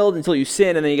you're filled until you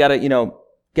sin and then you got to,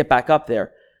 get back up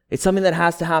there. It's something that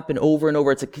has to happen over and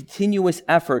over. It's a continuous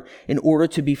effort in order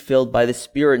to be filled by the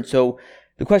Spirit. And so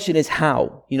the question is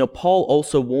how? Paul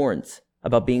also warns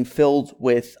about being filled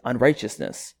with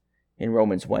unrighteousness in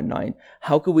Romans 1:9.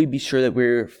 How could we be sure that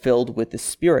we're filled with the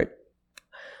Spirit?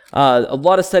 A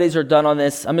lot of studies are done on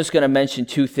this. I'm just going to mention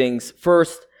two things.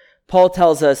 First, Paul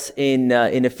tells us in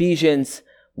Ephesians,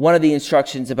 one of the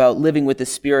instructions about living with the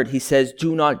Spirit, he says,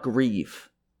 do not grieve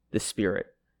the Spirit.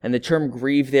 And the term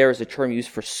grieve there is a term used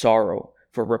for sorrow,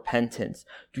 for repentance.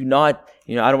 Do not,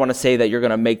 I don't want to say that you're going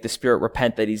to make the Spirit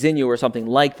repent that he's in you or something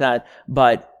like that,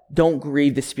 but don't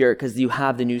grieve the Spirit because you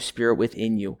have the new Spirit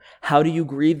within you. How do you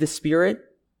grieve the Spirit?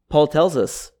 Paul tells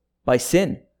us, by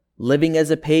sin, living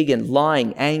as a pagan,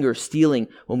 lying, anger, stealing.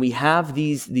 When we have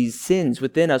these sins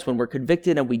within us, when we're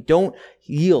convicted and we don't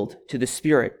yield to the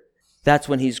Spirit, that's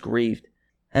when he's grieved.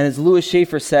 And as Louis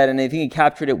Schaefer said, and I think he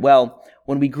captured it well,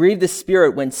 when we grieve the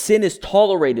Spirit, when sin is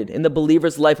tolerated in the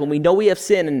believer's life, when we know we have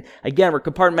sin, and again, we're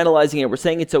compartmentalizing it, we're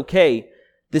saying it's okay,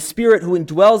 the Spirit who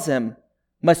indwells him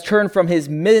must turn from his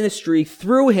ministry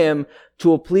through him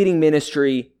to a pleading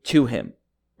ministry to him,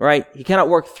 right? He cannot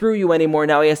work through you anymore.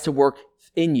 Now he has to work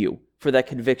in you for that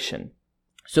conviction.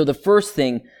 So the first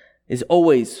thing is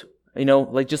always,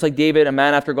 just like David, a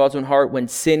man after God's own heart, when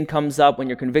sin comes up, when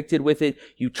you're convicted with it,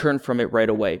 you turn from it right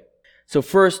away. So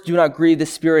first, do not grieve the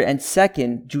Spirit. And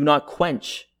second, do not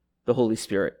quench the Holy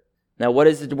Spirit. Now, what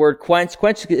is the word quench?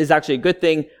 Quench is actually a good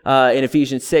thing. In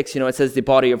Ephesians 6, it says the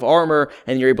body of armor,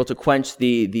 and you're able to quench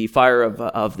the fire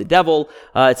of the devil.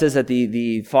 It says that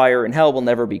the fire in hell will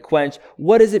never be quenched.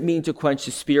 What does it mean to quench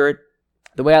the Spirit?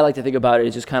 The way I like to think about it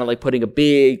is just kind of like putting a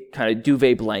big kind of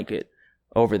duvet blanket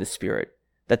over the Spirit.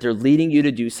 That they're leading you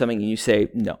to do something and you say,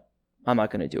 no, I'm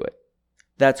not going to do it.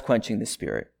 That's quenching the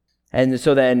Spirit. And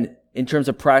so then, in terms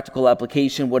of practical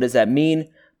application, what does that mean?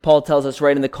 Paul tells us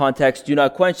right in the context, do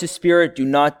not quench the Spirit, do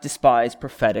not despise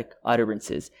prophetic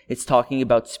utterances. It's talking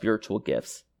about spiritual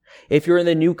gifts. If you're in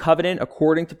the new covenant,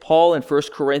 according to Paul in 1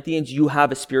 Corinthians, you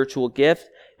have a spiritual gift.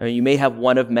 You may have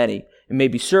one of many. It may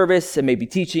be service, it may be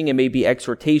teaching, it may be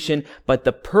exhortation, but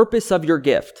the purpose of your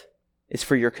gift is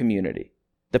for your community.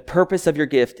 The purpose of your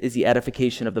gift is the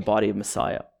edification of the body of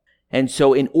Messiah. And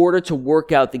so in order to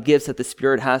work out the gifts that the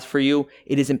Spirit has for you,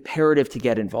 it is imperative to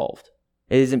get involved.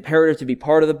 It is imperative to be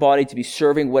part of the body, to be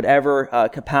serving whatever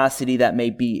capacity that may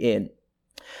be in.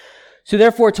 So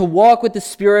therefore, to walk with the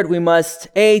Spirit, we must,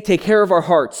 A, take care of our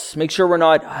hearts, make sure we're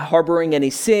not harboring any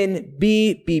sin.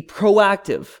 B, be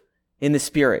proactive in the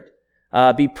Spirit.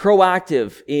 Be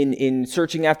proactive in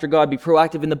searching after God. Be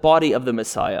proactive in the body of the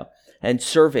Messiah and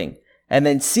serving. And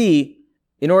then C,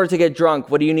 in order to get drunk,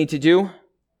 what do you need to do?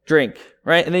 Drink,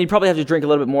 right? And then you probably have to drink a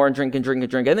little bit more and drink and drink and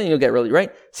drink, and then you'll get really,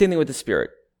 right? Same thing with the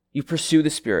Spirit. You pursue the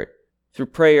Spirit through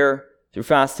prayer, through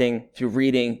fasting, through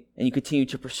reading, and you continue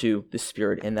to pursue the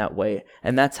Spirit in that way.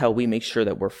 And that's how we make sure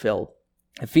that we're filled.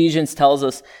 Ephesians tells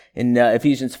us in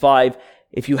Ephesians 5,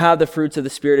 if you have the fruits of the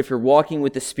Spirit, if you're walking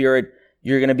with the Spirit,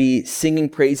 you're going to be singing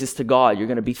praises to God. You're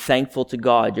going to be thankful to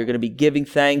God. You're going to be giving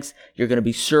thanks. You're going to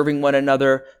be serving one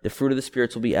another. The fruit of the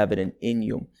Spirit will be evident in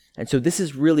you. And so this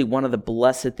is really one of the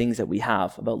blessed things that we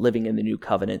have about living in the new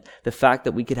covenant. The fact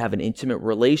that we could have an intimate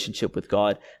relationship with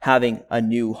God, having a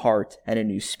new heart and a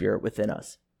new spirit within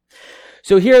us.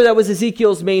 So here, that was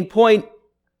Ezekiel's main point.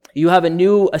 You have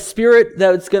a spirit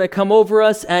that's going to come over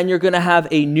us, and you're going to have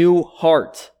a new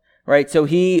heart. Right? So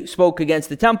he spoke against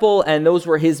the temple, and those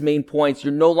were his main points.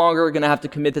 You're no longer going to have to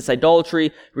commit this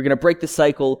idolatry. We're going to break the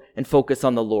cycle and focus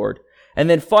on the Lord. And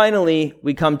then finally,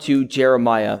 we come to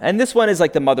Jeremiah. And this one is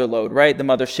like the mother lode, right? The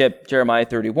mothership, Jeremiah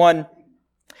 31.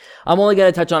 I'm only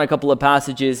going to touch on a couple of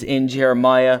passages in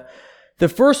Jeremiah. The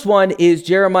first one is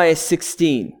Jeremiah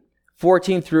 16.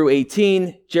 14 through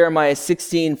 18, Jeremiah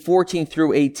 16, 14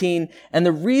 through 18. And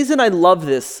the reason I love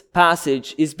this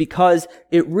passage is because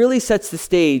it really sets the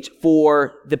stage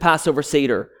for the Passover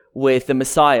Seder with the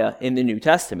Messiah in the New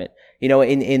Testament. You know,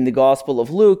 in the Gospel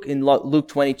of Luke, in Luke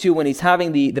 22, when he's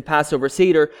having the Passover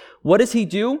Seder, what does he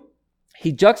do?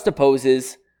 He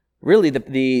juxtaposes really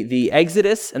the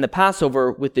Exodus and the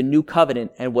Passover with the new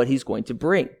covenant and what he's going to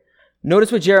bring.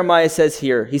 Notice what Jeremiah says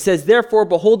here. He says, "Therefore,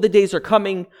 behold, the days are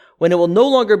coming when it will no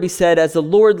longer be said, as the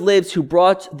Lord lives who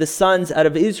brought the sons out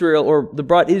of Israel, or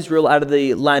brought Israel out of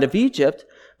the land of Egypt,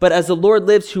 but as the Lord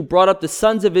lives who brought up the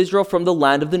sons of Israel from the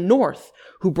land of the north,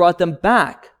 who brought them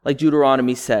back," like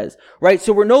Deuteronomy says, right?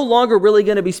 So we're no longer really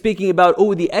going to be speaking about,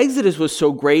 oh, the Exodus was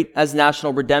so great as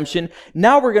national redemption.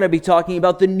 Now we're going to be talking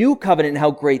about the new covenant and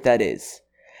how great that is.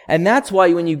 And that's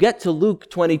why when you get to Luke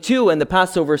 22 and the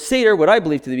Passover Seder, what I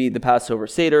believe to be the Passover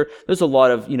Seder, there's a lot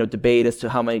of, debate as to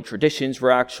how many traditions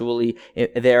were actually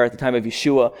there at the time of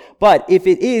Yeshua. But if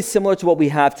it is similar to what we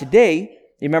have today,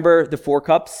 you remember the 4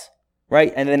 cups,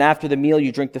 right? And then after the meal,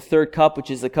 you drink the 3rd cup,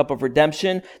 which is the cup of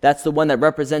redemption. That's the one that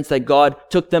represents that God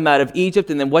took them out of Egypt.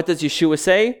 And then what does Yeshua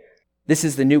say? This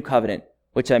is the new covenant,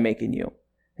 which I make in you.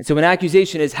 And so an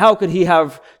accusation is, how could he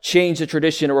have changed the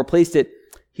tradition or replaced it?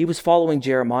 He was following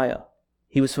Jeremiah.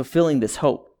 He was fulfilling this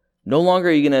hope. No longer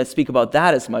are you going to speak about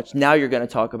that as much. Now you're going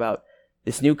to talk about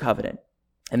this new covenant.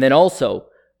 And then also,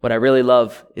 what I really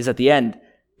love is at the end,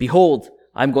 "Behold,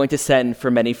 I'm going to send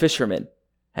for many fishermen,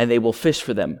 and they will fish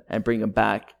for them and bring them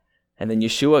back." And then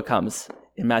Yeshua comes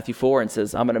in Matthew 4 and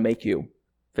says, "I'm going to make you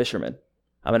fishermen.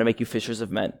 I'm going to make you fishers of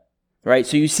men." Right?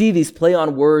 So you see these play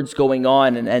on words going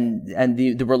on and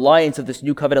the reliance of this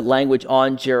new covenant language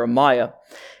on Jeremiah.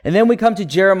 And then we come to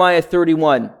Jeremiah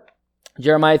 31.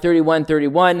 Jeremiah 31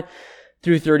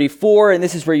 through 34. And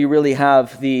this is where you really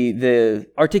have the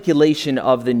articulation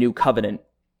of the new covenant.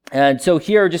 And so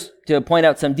here, just to point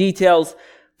out some details,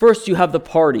 first you have the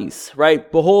parties,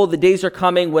 right? "Behold, the days are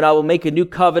coming when I will make a new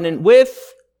covenant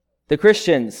with the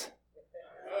Christians,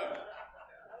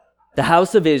 the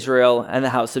house of Israel and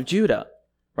the house of Judah,"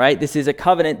 right? This is a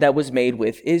covenant that was made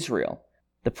with Israel.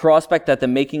 The prospect that the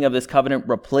making of this covenant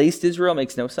replaced Israel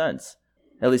makes no sense,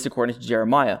 at least according to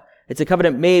Jeremiah. It's a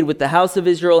covenant made with the house of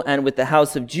Israel and with the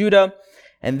house of Judah.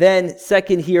 And then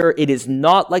second here, it is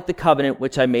not like the covenant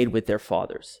which I made with their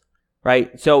fathers,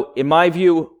 right? So in my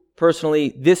view,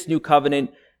 personally, this new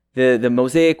covenant, the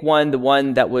Mosaic one, the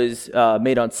one that was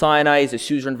made on Sinai, is a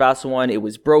suzerain vassal one. It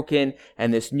was broken,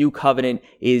 and this new covenant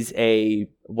is a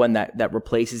one that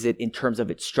replaces it in terms of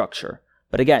its structure.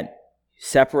 But again,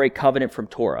 separate covenant from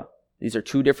Torah. These are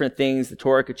two different things. The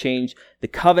Torah could change. The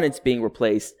covenant's being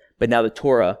replaced, but now the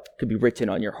Torah could be written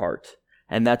on your heart.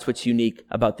 And that's what's unique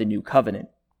about the new covenant.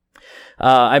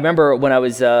 I remember when I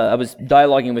was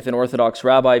dialoguing with an Orthodox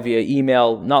rabbi via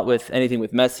email, not with anything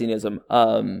with Messianism.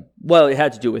 Well, it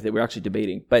had to do with it. We were actually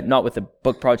debating, but not with the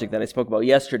book project that I spoke about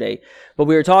yesterday. But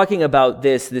we were talking about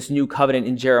this new covenant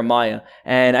in Jeremiah.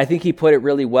 And I think he put it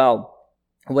really well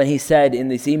when he said in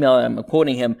this email, and I'm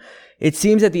quoting him, "It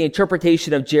seems that the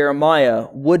interpretation of Jeremiah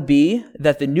would be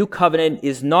that the new covenant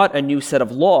is not a new set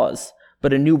of laws,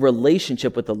 but a new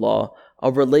relationship with the law,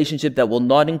 a relationship that will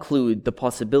not include the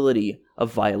possibility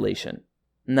of violation."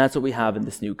 And that's what we have in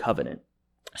this new covenant.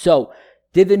 So,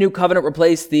 did the new covenant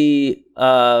replace the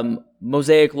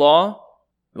Mosaic law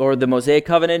or the Mosaic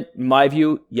covenant? In my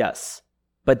view, yes.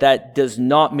 But that does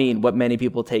not mean what many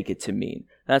people take it to mean.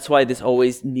 That's why this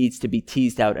always needs to be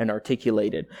teased out and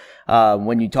articulated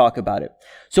when you talk about it.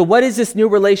 So what is this new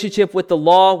relationship with the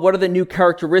law? What are the new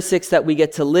characteristics that we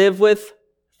get to live with?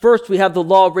 First, we have the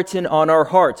law written on our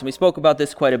hearts. And we spoke about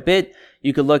this quite a bit.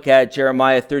 You could look at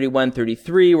Jeremiah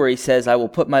 31:33, where he says, I will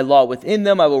put my law within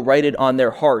them. I will write it on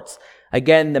their hearts.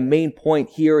 Again, the main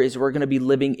point here is we're going to be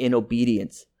living in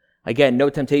obedience. Again, no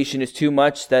temptation is too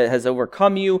much that has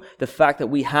overcome you. The fact that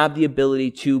we have the ability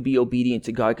to be obedient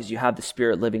to God because you have the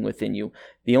Spirit living within you.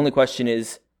 The only question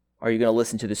is, are you going to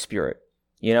listen to the Spirit?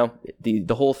 You know,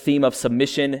 the whole theme of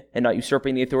submission and not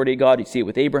usurping the authority of God, you see it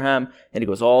with Abraham, and it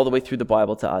goes all the way through the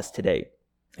Bible to us today.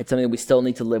 It's something that we still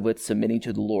need to live with, submitting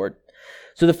to the Lord.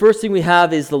 So the first thing we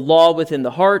have is the law within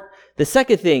the heart. The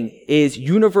second thing is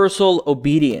universal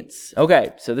obedience.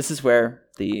 Okay, so this is where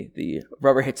the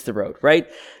rubber hits the road, right?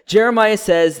 Jeremiah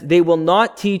says, they will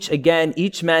not teach again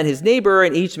each man his neighbor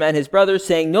and each man his brother,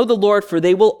 saying, know the Lord, for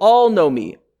they will all know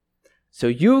me. So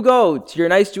you go to your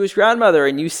nice Jewish grandmother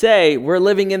and you say, we're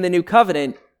living in the new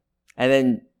covenant. And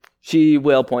then she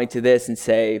will point to this and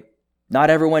say, not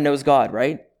everyone knows God,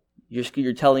 right?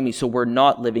 You're telling me, so we're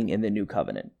not living in the new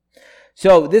covenant.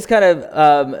 So this kind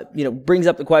of, brings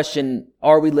up the question,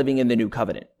 are we living in the new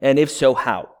covenant? And if so,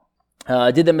 how?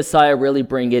 Did the Messiah really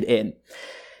bring it in?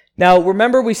 Now,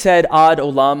 remember we said ad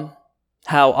olam,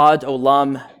 how ad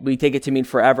olam, we take it to mean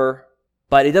forever,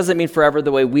 but it doesn't mean forever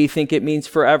the way we think it means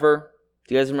forever.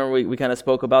 Do you guys remember we kind of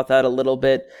spoke about that a little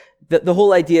bit? The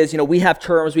whole idea is, we have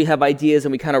terms, we have ideas,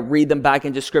 and we kind of read them back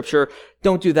into Scripture.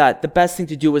 Don't do that. The best thing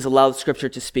to do is allow the Scripture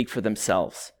to speak for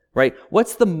themselves, right?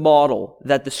 What's the model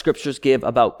that the Scriptures give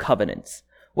about covenants?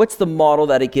 What's the model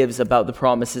that it gives about the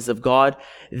promises of God?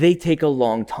 They take a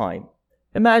long time.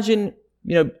 Imagine,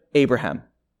 Abraham.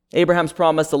 Abraham's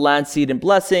promised the land, seed, and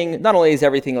blessing. Not only is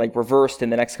everything reversed in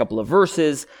the next couple of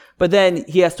verses, but then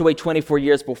he has to wait 24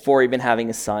 years before even having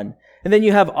a son. And then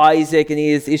you have Isaac, and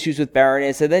he has issues with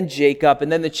barrenness, and then Jacob,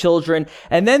 and then the children,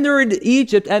 and then they're in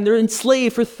Egypt, and they're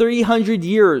enslaved for 300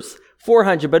 years.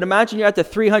 400, but imagine you're at the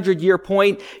 300-year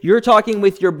point, you're talking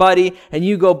with your buddy, and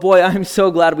you go, boy, I'm so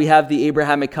glad we have the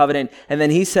Abrahamic covenant. And then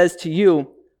he says to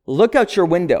you, look out your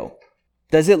window.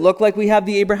 Does it look like we have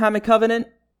the Abrahamic covenant?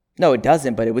 No, it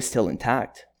doesn't, but it was still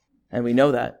intact. And we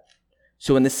know that.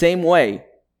 So in the same way,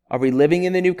 are we living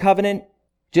in the new covenant?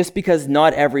 Just because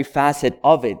not every facet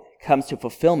of it comes to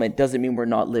fulfillment doesn't mean we're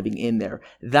not living in there.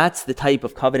 That's the type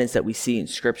of covenants that we see in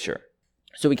Scripture.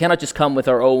 So we cannot just come with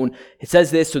our own, it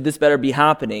says this, so this better be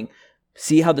happening.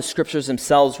 See how the Scriptures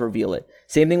themselves reveal it.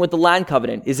 Same thing with the land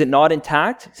covenant. Is it not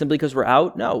intact simply because we're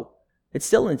out? No, it's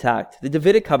still intact. The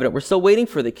Davidic covenant, we're still waiting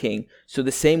for the king. So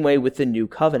the same way with the new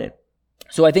covenant.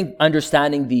 So I think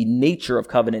understanding the nature of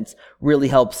covenants really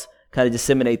helps kind of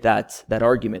disseminate that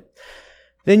argument.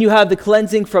 Then you have the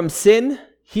cleansing from sin.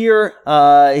 Here,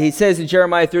 he says in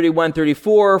Jeremiah 31:34,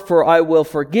 for I will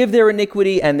forgive their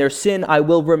iniquity and their sin I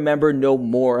will remember no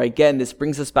more. Again, this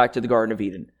brings us back to the Garden of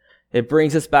Eden. It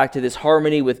brings us back to this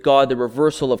harmony with God, the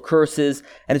reversal of curses.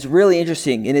 And it's really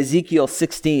interesting. In Ezekiel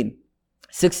 16,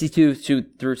 62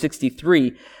 through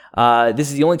 63, this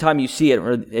is the only time you see it,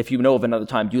 or if you know of another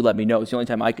time, do let me know. It's the only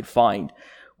time I could find.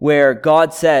 Where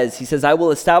God says, he says, I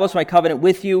will establish my covenant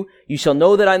with you. You shall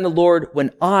know that I am the Lord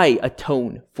when I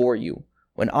atone for you.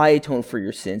 When I atone for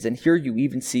your sins. And here you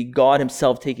even see God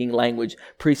himself taking language,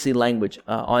 priestly language,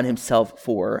 on himself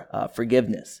for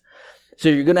forgiveness. So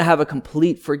you're going to have a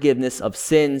complete forgiveness of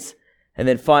sins. And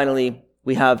then finally,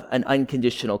 we have an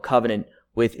unconditional covenant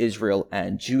with Israel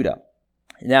and Judah.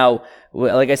 Now,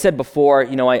 like I said before,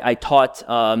 I taught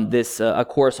a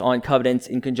course on covenants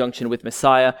in conjunction with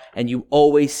Messiah, and you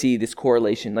always see this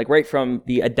correlation, right from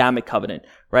the Adamic covenant,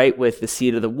 right, with the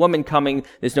seed of the woman coming,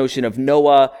 this notion of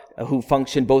Noah, who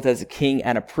functioned both as a king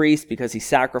and a priest because he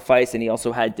sacrificed, and he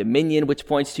also had dominion, which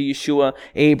points to Yeshua,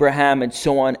 Abraham, and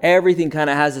so on. Everything kind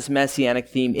of has this messianic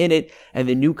theme in it, and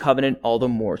the new covenant all the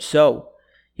more so.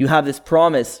 You have this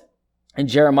promise in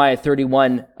Jeremiah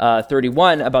 31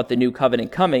 about the new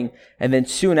covenant coming. And then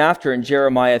soon after in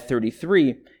Jeremiah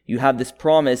 33, you have this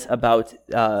promise about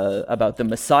the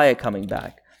Messiah coming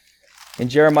back. In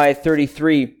Jeremiah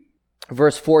 33,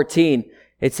 verse 14,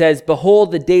 it says,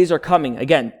 behold, the days are coming.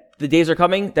 Again, the days are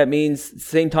coming. That means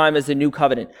same time as the new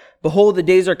covenant. Behold, the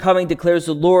days are coming, declares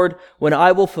the Lord, when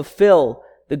I will fulfill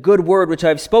the good word which I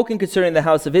have spoken concerning the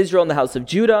house of Israel and the house of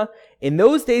Judah. In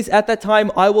those days, at that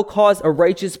time, I will cause a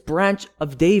righteous branch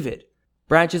of David.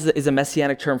 Branch is a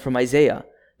messianic term from Isaiah.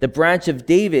 the branch of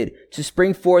David. To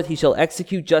spring forth, he shall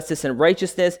execute justice and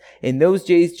righteousness. In those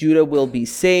days, Judah will be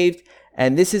saved.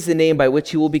 And this is the name by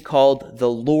which he will be called, the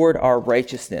Lord our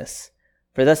righteousness.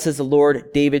 For thus says the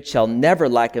Lord, David shall never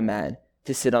lack a man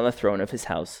to sit on the throne of his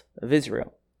house of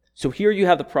Israel. So here you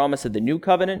have the promise of the new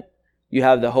covenant. You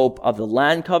have the hope of the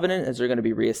land covenant as they're going to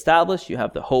be reestablished. You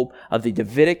have the hope of the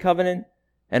Davidic covenant.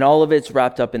 And all of it's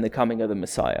wrapped up in the coming of the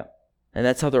Messiah. And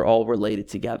that's how they're all related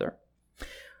together.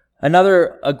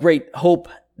 A great hope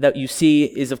that you see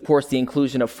is, of course, the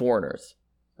inclusion of foreigners.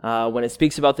 When it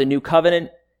speaks about the new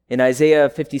covenant, in Isaiah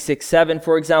 56:7,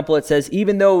 for example, it says,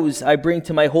 even those I bring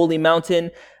to my holy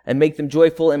mountain and make them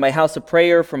joyful in my house of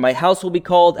prayer, for my house will be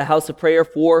called a house of prayer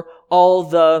for all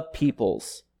the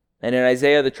peoples. And in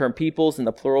Isaiah, the term peoples in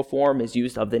the plural form is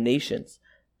used of the nations.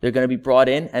 They're going to be brought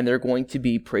in and they're going to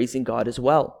be praising God as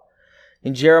well.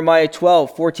 In Jeremiah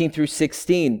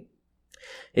 12:14-16,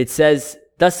 it says,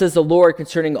 thus says the Lord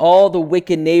concerning all the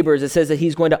wicked neighbors. It says that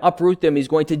he's going to uproot them. He's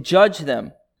going to judge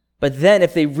them. But then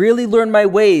if they really learn my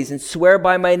ways and swear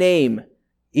by my name,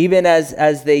 even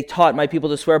as they taught my people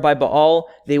to swear by Baal,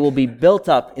 they will be built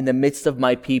up in the midst of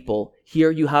my people.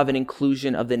 Here you have an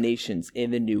inclusion of the nations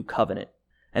in the new covenant.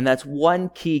 And that's one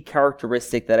key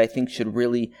characteristic that I think should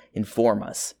really inform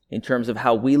us in terms of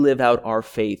how we live out our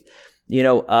faith.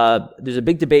 There's a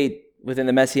big debate within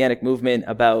the Messianic movement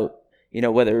about,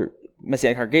 whether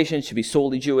Messianic congregations should be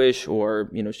solely Jewish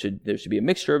or, there should be a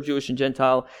mixture of Jewish and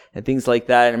Gentile and things like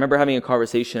that. And I remember having a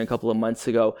conversation a couple of months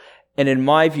ago. And in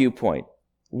my viewpoint,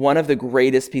 one of the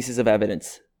greatest pieces of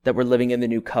evidence that we're living in the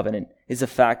new covenant is the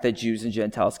fact that Jews and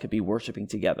Gentiles could be worshiping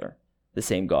together the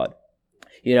same God.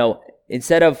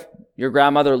 Instead of your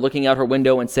grandmother looking out her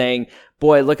window and saying,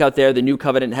 boy, look out there, the new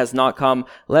covenant has not come,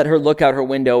 let her look out her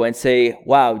window and say,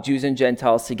 wow, Jews and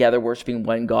Gentiles together worshiping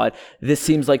one God. This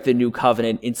seems like the new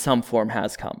covenant in some form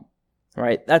has come. All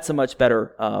right, that's a much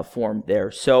better form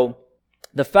there. So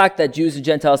the fact that Jews and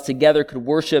Gentiles together could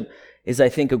worship is, I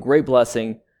think, a great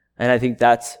blessing. And I think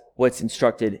that's what's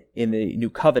instructed in the new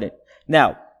covenant.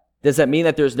 Now, does that mean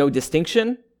that there's no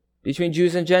distinction between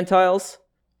Jews and Gentiles?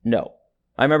 No.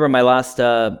 I remember I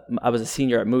was a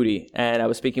senior at Moody, and I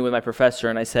was speaking with my professor,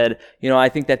 and I said, I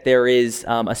think that there is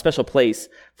a special place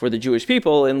for the Jewish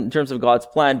people in terms of God's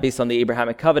plan based on the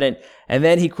Abrahamic covenant. And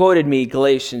then he quoted me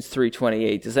Galatians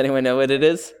 3:28. Does anyone know what it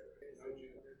is?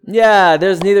 Yeah,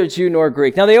 there's neither Jew nor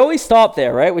Greek. Now, they always stop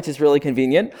there, right, which is really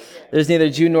convenient. There's neither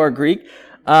Jew nor Greek.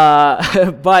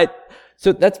 But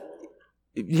so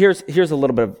here's a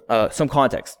little bit of some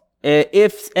context.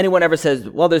 If anyone ever says,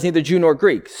 well, there's neither Jew nor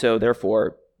Greek, so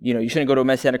therefore, you shouldn't go to a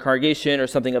Messianic congregation or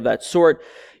something of that sort,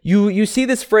 you see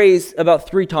this phrase about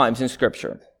 3 times in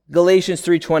Scripture. Galatians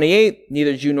 3:28,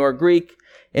 neither Jew nor Greek.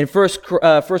 In 1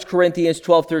 Corinthians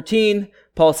 12:13,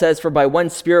 Paul says, for by one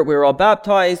Spirit we are all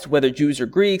baptized, whether Jews or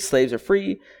Greeks, slaves or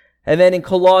free. And then in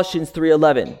Colossians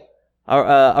 3:11,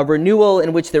 a renewal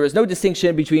in which there is no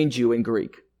distinction between Jew and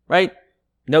Greek, right?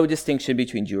 No distinction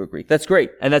between Jew or Greek. That's great,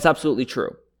 and that's absolutely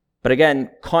true. But again,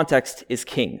 context is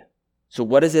king. So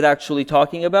what is it actually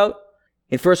talking about?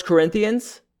 In 1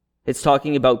 Corinthians, it's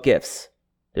talking about gifts.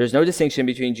 There's no distinction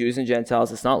between Jews and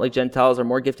Gentiles. It's not like Gentiles are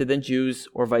more gifted than Jews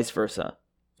or vice versa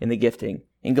in the gifting.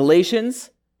 In Galatians,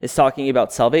 it's talking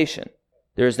about salvation.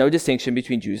 There is no distinction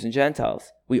between Jews and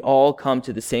Gentiles. We all come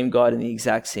to the same God in the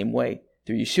exact same way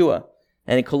through Yeshua.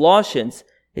 And in Colossians,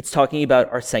 it's talking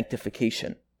about our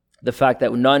sanctification. The fact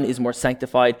that none is more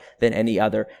sanctified than any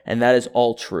other, and that is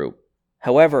all true.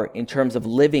 However, in terms of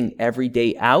living every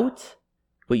day out,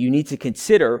 what you need to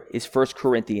consider is 1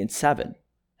 Corinthians 7.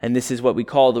 And this is what we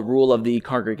call the rule of the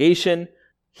congregation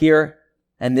here,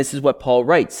 and this is what Paul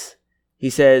writes. He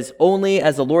says, only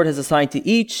as the Lord has assigned to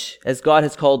each, as God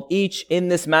has called each, in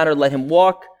this manner let him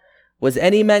walk. Was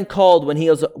any man called when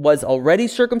he was already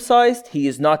circumcised? He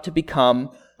is not to become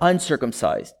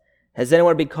uncircumcised. Has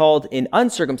anyone been called in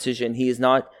uncircumcision? He is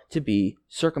not to be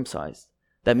circumcised.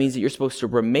 That means that you're supposed to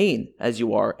remain as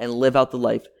you are and live out the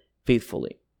life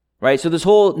faithfully, right? So this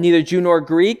whole neither Jew nor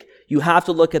Greek, you have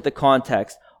to look at the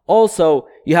context. Also,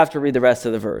 you have to read the rest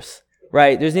of the verse,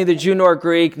 right? There's neither Jew nor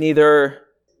Greek, neither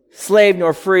slave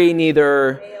nor free,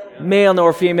 neither male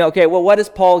nor female. Okay, well, what does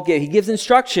Paul give? He gives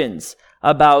instructions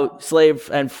about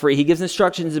slave and free. He gives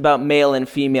instructions about male and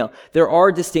female. There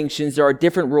are distinctions. There are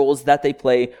different roles that they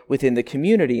play within the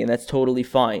community, and that's totally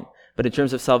fine. But in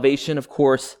terms of salvation, of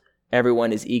course,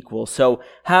 everyone is equal. So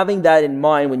having that in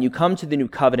mind, when you come to the new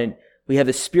covenant, we have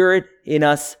the Spirit in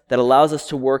us that allows us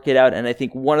to work it out. And I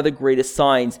think one of the greatest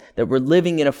signs that we're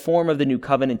living in a form of the new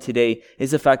covenant today is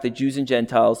the fact that Jews and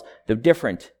Gentiles, though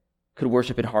different, could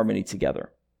worship in harmony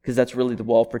together. Because that's really the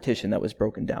wall of partition that was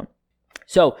broken down.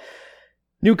 So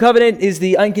New covenant is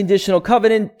the unconditional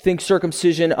covenant. Think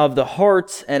circumcision of the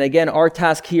heart. And again, our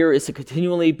task here is to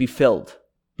continually be filled.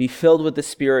 Be filled with the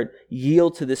Spirit,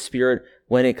 yield to the Spirit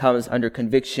when it comes under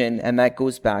conviction. And that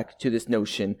goes back to this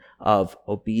notion of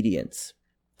obedience.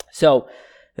 So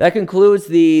that concludes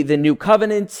the new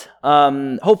covenant.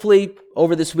 Hopefully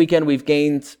over this weekend, we've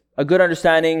gained a good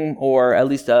understanding, or at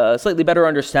least a slightly better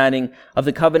understanding of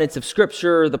the covenants of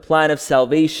Scripture, the plan of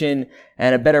salvation,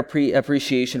 and a better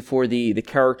appreciation for the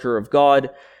character of God.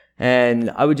 And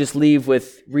I would just leave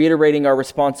with reiterating our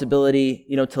responsibility,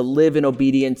 to live in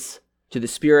obedience to the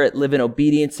Spirit, live in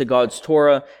obedience to God's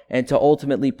Torah, and to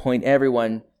ultimately point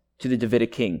everyone to the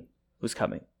Davidic King who's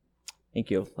coming. Thank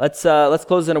you. Let's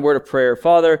close in a word of prayer.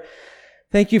 Father,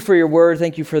 thank you for your word.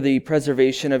 Thank you for the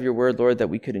preservation of your word, Lord, that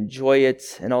we could enjoy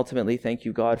it. And ultimately, thank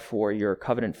you, God, for your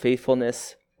covenant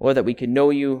faithfulness, Lord, that we can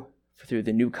know you through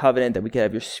the new covenant, that we can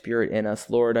have your Spirit in us.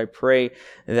 Lord, I pray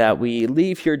that we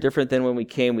leave here different than when we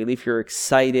came. We leave here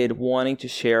excited, wanting to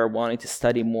share, wanting to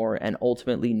study more, and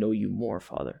ultimately know you more,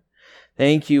 Father.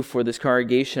 Thank you for this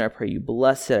congregation. I pray you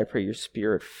bless it. I pray your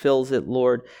Spirit fills it,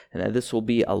 Lord, and that this will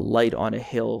be a light on a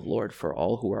hill, Lord, for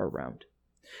all who are around.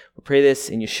 We pray this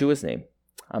in Yeshua's name.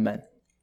 Amen.